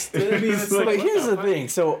 just, I mean, it's Like, But like, here's the thing.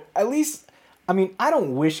 So at least, I mean, I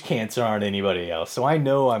don't wish cancer on anybody else. So I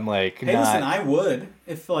know I'm like, hey, not, listen, I would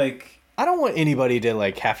if like. I don't want anybody to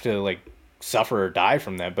like have to like suffer or die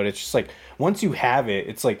from that. But it's just like once you have it,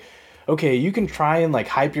 it's like, okay, you can try and like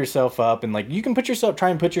hype yourself up and like you can try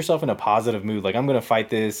and put yourself in a positive mood. Like I'm gonna fight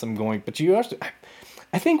this. But you also,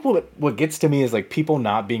 I think what gets to me is like people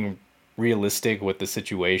not being realistic with the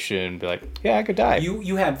situation. Be like, yeah, I could die.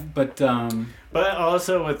 You have, but But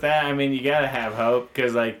also with that, I mean, you gotta have hope,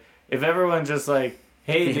 because like if everyone's just like,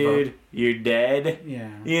 hey, dude, you're dead. yeah.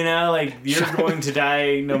 You know, like you're going to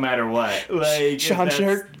die no matter what. Like if Sean that's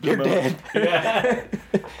Shirt, the you're moment. Yeah,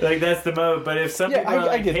 like that's the mode. But if some Yeah, people are I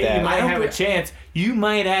like, get hey, that. you might I don't have a be- chance. You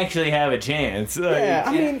might actually have a chance. Like, Yeah,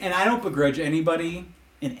 I mean, And I don't begrudge anybody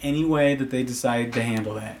in any way that they decide to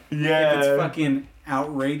handle that. yeah. If it's fucking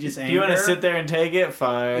outrageous anger. If you want to sit there and take it,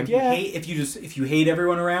 fine. If you hate, if you hate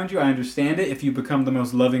everyone around you, I understand it. If you become the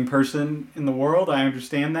most loving person in the world, I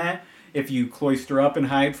understand that. If you cloister up and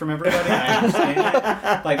hide from everybody, I understand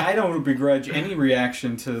it. Like, I don't begrudge any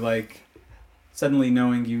reaction to like suddenly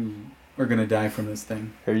knowing you are gonna die from this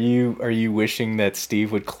thing. Are you wishing that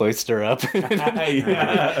Steve would cloister up?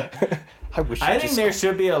 Yeah. I wish. I think there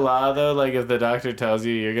should be a law though. Like if the doctor tells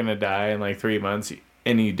you you're gonna die in like 3 months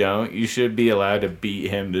and you don't, you should be allowed to beat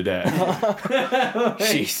him to death.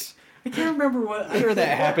 Jeez. I can't remember what. I'm sure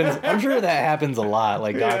that happens. I'm sure that happens a lot.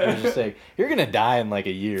 Like doctors just say, "You're gonna die in like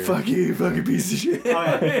a year." Fuck you, fucking piece of shit. Oh,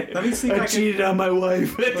 yeah. Let me see if I can. cheated on my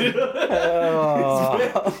wife. Oh,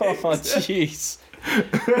 jeez.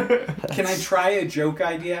 Can I try a joke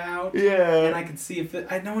idea out? And Yeah. I could see if it,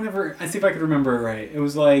 I see if I could remember it right. It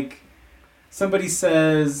was like somebody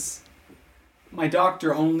says, "My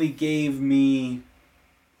doctor only gave me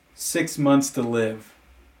 6 months to live,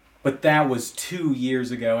 but that was 2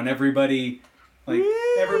 years ago," and everybody's like,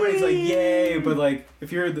 "Yay!" But like,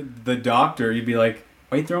 if you're the doctor, you'd be like,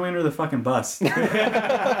 "Why you throw me under the fucking bus?"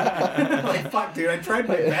 Like, fuck, dude, I tried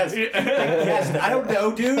my best. Like, yes, I don't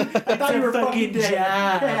know, dude. I thought you were fucking dead.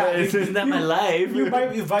 Yeah, This is not my life. You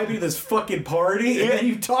might invite me to this fucking party and then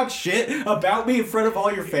you talk shit about me in front of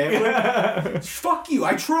all your family. Fuck you!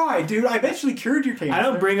 I tried, dude. I eventually cured your cancer. I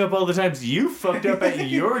don't bring up all the times you fucked up at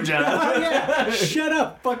your job. Oh, yeah. Shut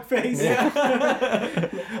up, fuckface.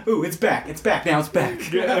 Ooh, it's back. It's back now. It's back.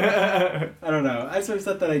 I don't know. I just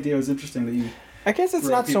thought that idea was interesting that you. I guess it's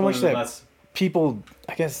throw not so people much under the that bus. people,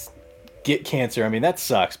 I guess, get cancer. I mean, that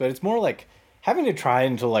sucks. But it's more like having to try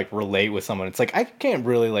and to like relate with someone. It's like I can't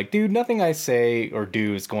really like, dude. Nothing I say or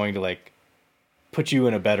do is going to like put you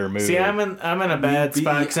in a better mood. See, I'm in a bad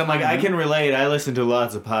spot because I'm like I can relate. I listen to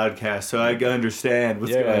lots of podcasts, so I understand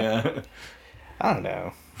what's Yeah. going on. I don't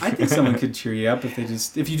know. I think someone could cheer you up if you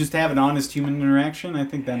just have an honest human interaction. I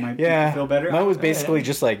think that might make Yeah, you feel better. Mine was basically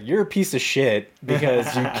just like you're a piece of shit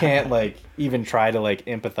because you can't like even try to like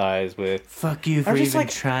empathize with. Fuck you I'm just like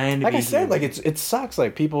trying to like be I said, human. like it sucks.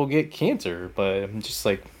 Like people get cancer, but I'm just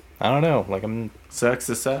like I don't know. Like I'm Sucks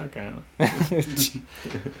to suck. I don't know.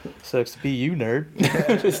 sucks to be you, nerd.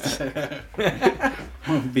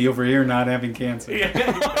 be over here not having cancer. You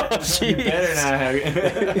better not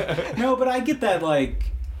have. No, but I get that, like,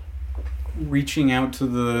 reaching out to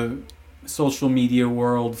the social media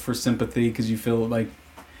world for sympathy because you feel like,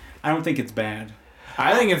 I don't think it's bad.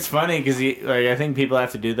 I think it's funny because like I think people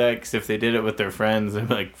have to do that because if they did it with their friends, they're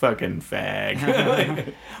like fucking fag.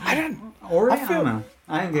 Like, I don't know.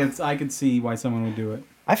 I could see why someone would do it.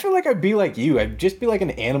 I feel like I'd be like you. I'd just be like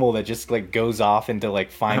an animal that just like goes off into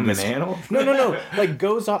like find I'm an this animal? No. Like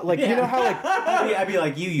goes off like you know how like I'd be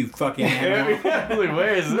like you fucking animal. like,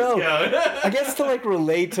 where is this No. going? I guess to like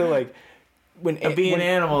relate to like when Be an when-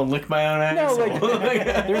 animal and lick my own No, asshole. like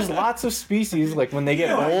there's lots of species like when they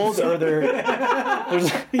get old or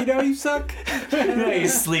there's You know you suck. You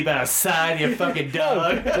sleep outside, you fucking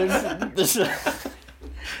dog. there's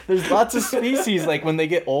There's lots of species, like when they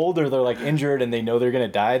get old or they're like injured and they know they're gonna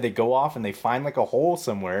die, they go off and they find like a hole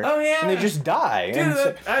somewhere. Oh, yeah. And they just die. Dude, And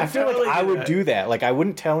so, I'd I feel totally like I do would that. do that. Like I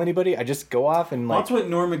wouldn't tell anybody. I just go off and Well, like. that's what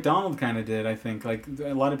Norm Macdonald kind of did, I think. Like,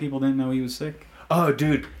 a lot of people didn't know he was sick. Oh,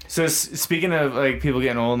 dude. So speaking of like people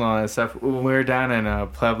getting old and all that stuff, when we were down in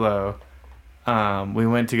Pueblo, we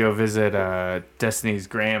went to go visit Destiny's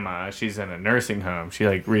grandma. She's in a nursing home. She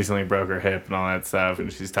like recently broke her hip and all that stuff,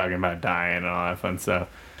 and she's talking about dying and all that fun stuff.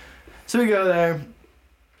 So we go there.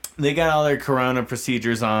 They got all their corona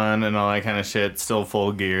procedures on and all that kind of shit, still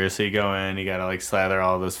full gear. So you go in, you gotta like slather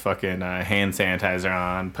all this fucking hand sanitizer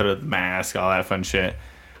on, put a mask, all that fun shit.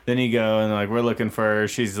 Then you go and like we're looking for her.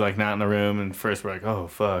 She's like not in the room, and first we're like, oh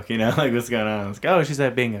fuck, you know, like what's going on? It's like, oh, she's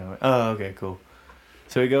at bingo. Oh, okay, cool.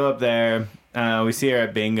 So we go up there. We see her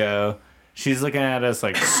at bingo. She's looking at us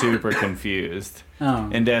like super confused. Oh.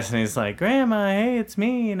 And Destiny's like, Grandma, hey, it's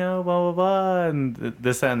me, you know, blah blah blah, and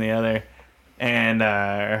this that and the other. And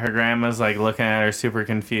her grandma's like looking at her super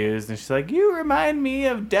confused, and she's like, you remind me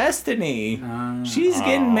of Destiny. She's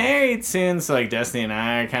getting married soon. So like Destiny and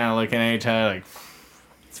I are kind of looking at each other like,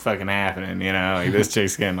 it's fucking happening, you know, like this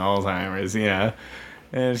chick's getting Alzheimer's, you know.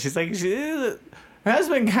 And she's like, her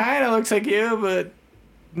husband kind of looks like you, but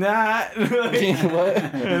not. And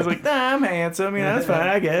I was like, nah, I'm handsome, you know, that's fine,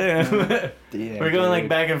 I get it. We're going like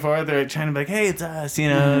back and forth, they're trying to be like, hey, it's us, you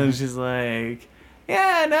know, and she's like,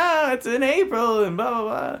 yeah, no, it's in April, and blah, blah,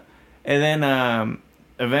 blah. And then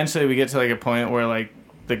eventually we get to like a point where like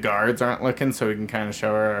the guards aren't looking, so we can kind of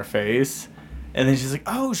show her our face. And then she's like,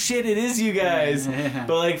 oh shit, it is you guys. Yeah.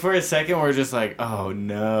 But like for a second, we're just like, oh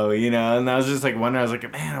no, you know? And I was just like wondering, I was like,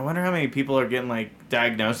 man, I wonder how many people are getting like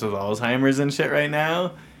diagnosed with Alzheimer's and shit right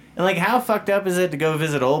now. And like, how fucked up is it to go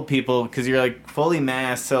visit old people because you're like fully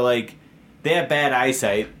masked, so like they have bad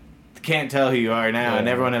eyesight, can't tell who you are now, and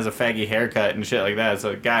everyone has a faggy haircut and shit like that,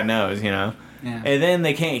 so God knows, you know? Yeah. And then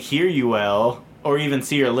they can't hear you well or even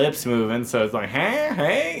see your lips moving, so it's like,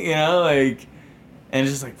 hey, you know, like... And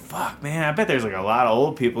it's just like, fuck, man, I bet there's like a lot of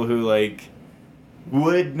old people who like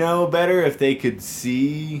would know better if they could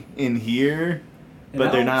see and hear,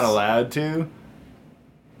 but they're not allowed to.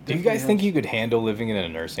 Do you guys think you could handle living in a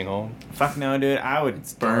nursing home? Fuck no, dude. I would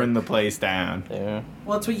burn the place down. Yeah.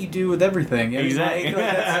 Well, that's what you do with everything. I mean, Exactly.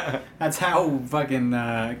 like, that's how fucking...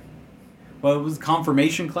 well, it was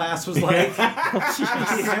confirmation class was like,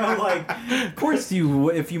 you know, like, of course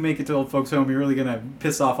if you make it to old folks' home, you're really gonna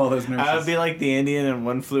piss off all those nurses. I would be like the Indian and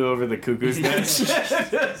One Flew Over the Cuckoo's Nest.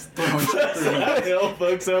 Just Throwing shit through them. the old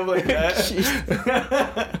folks home like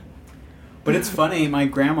that. But it's funny, my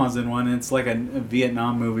grandma's in one, and it's like a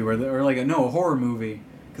Vietnam movie or a horror movie,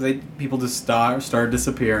 because people just start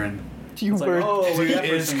disappearing. You It's like, were. oh, Dude,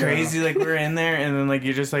 it's crazy. Like we're in there, and then like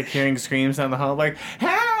you're just like hearing screams down the hall, like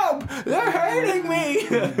 "Help! They're hurting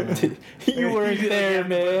me!" You weren't there,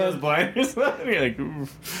 Those man. blinders on. And you're like,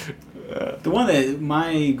 oof. The one that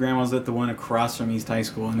my grandma's at, the one across from East High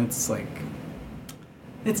School, and it's like,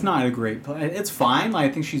 it's not a great place. It's fine.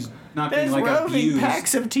 Like, I think she's not being There's like roving abused,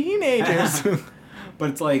 packs of teenagers. but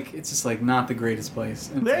it's like it's just like not the greatest place.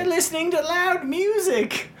 And it's They're like- listening to loud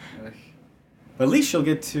music. But at least she'll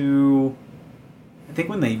get to. I think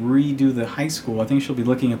when they redo the high school, I think she'll be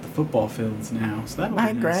looking at the football fields now. So that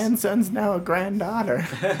My grandson's now a granddaughter.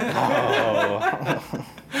 Oh.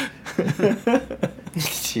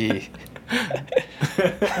 Gee.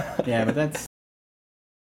 Yeah, but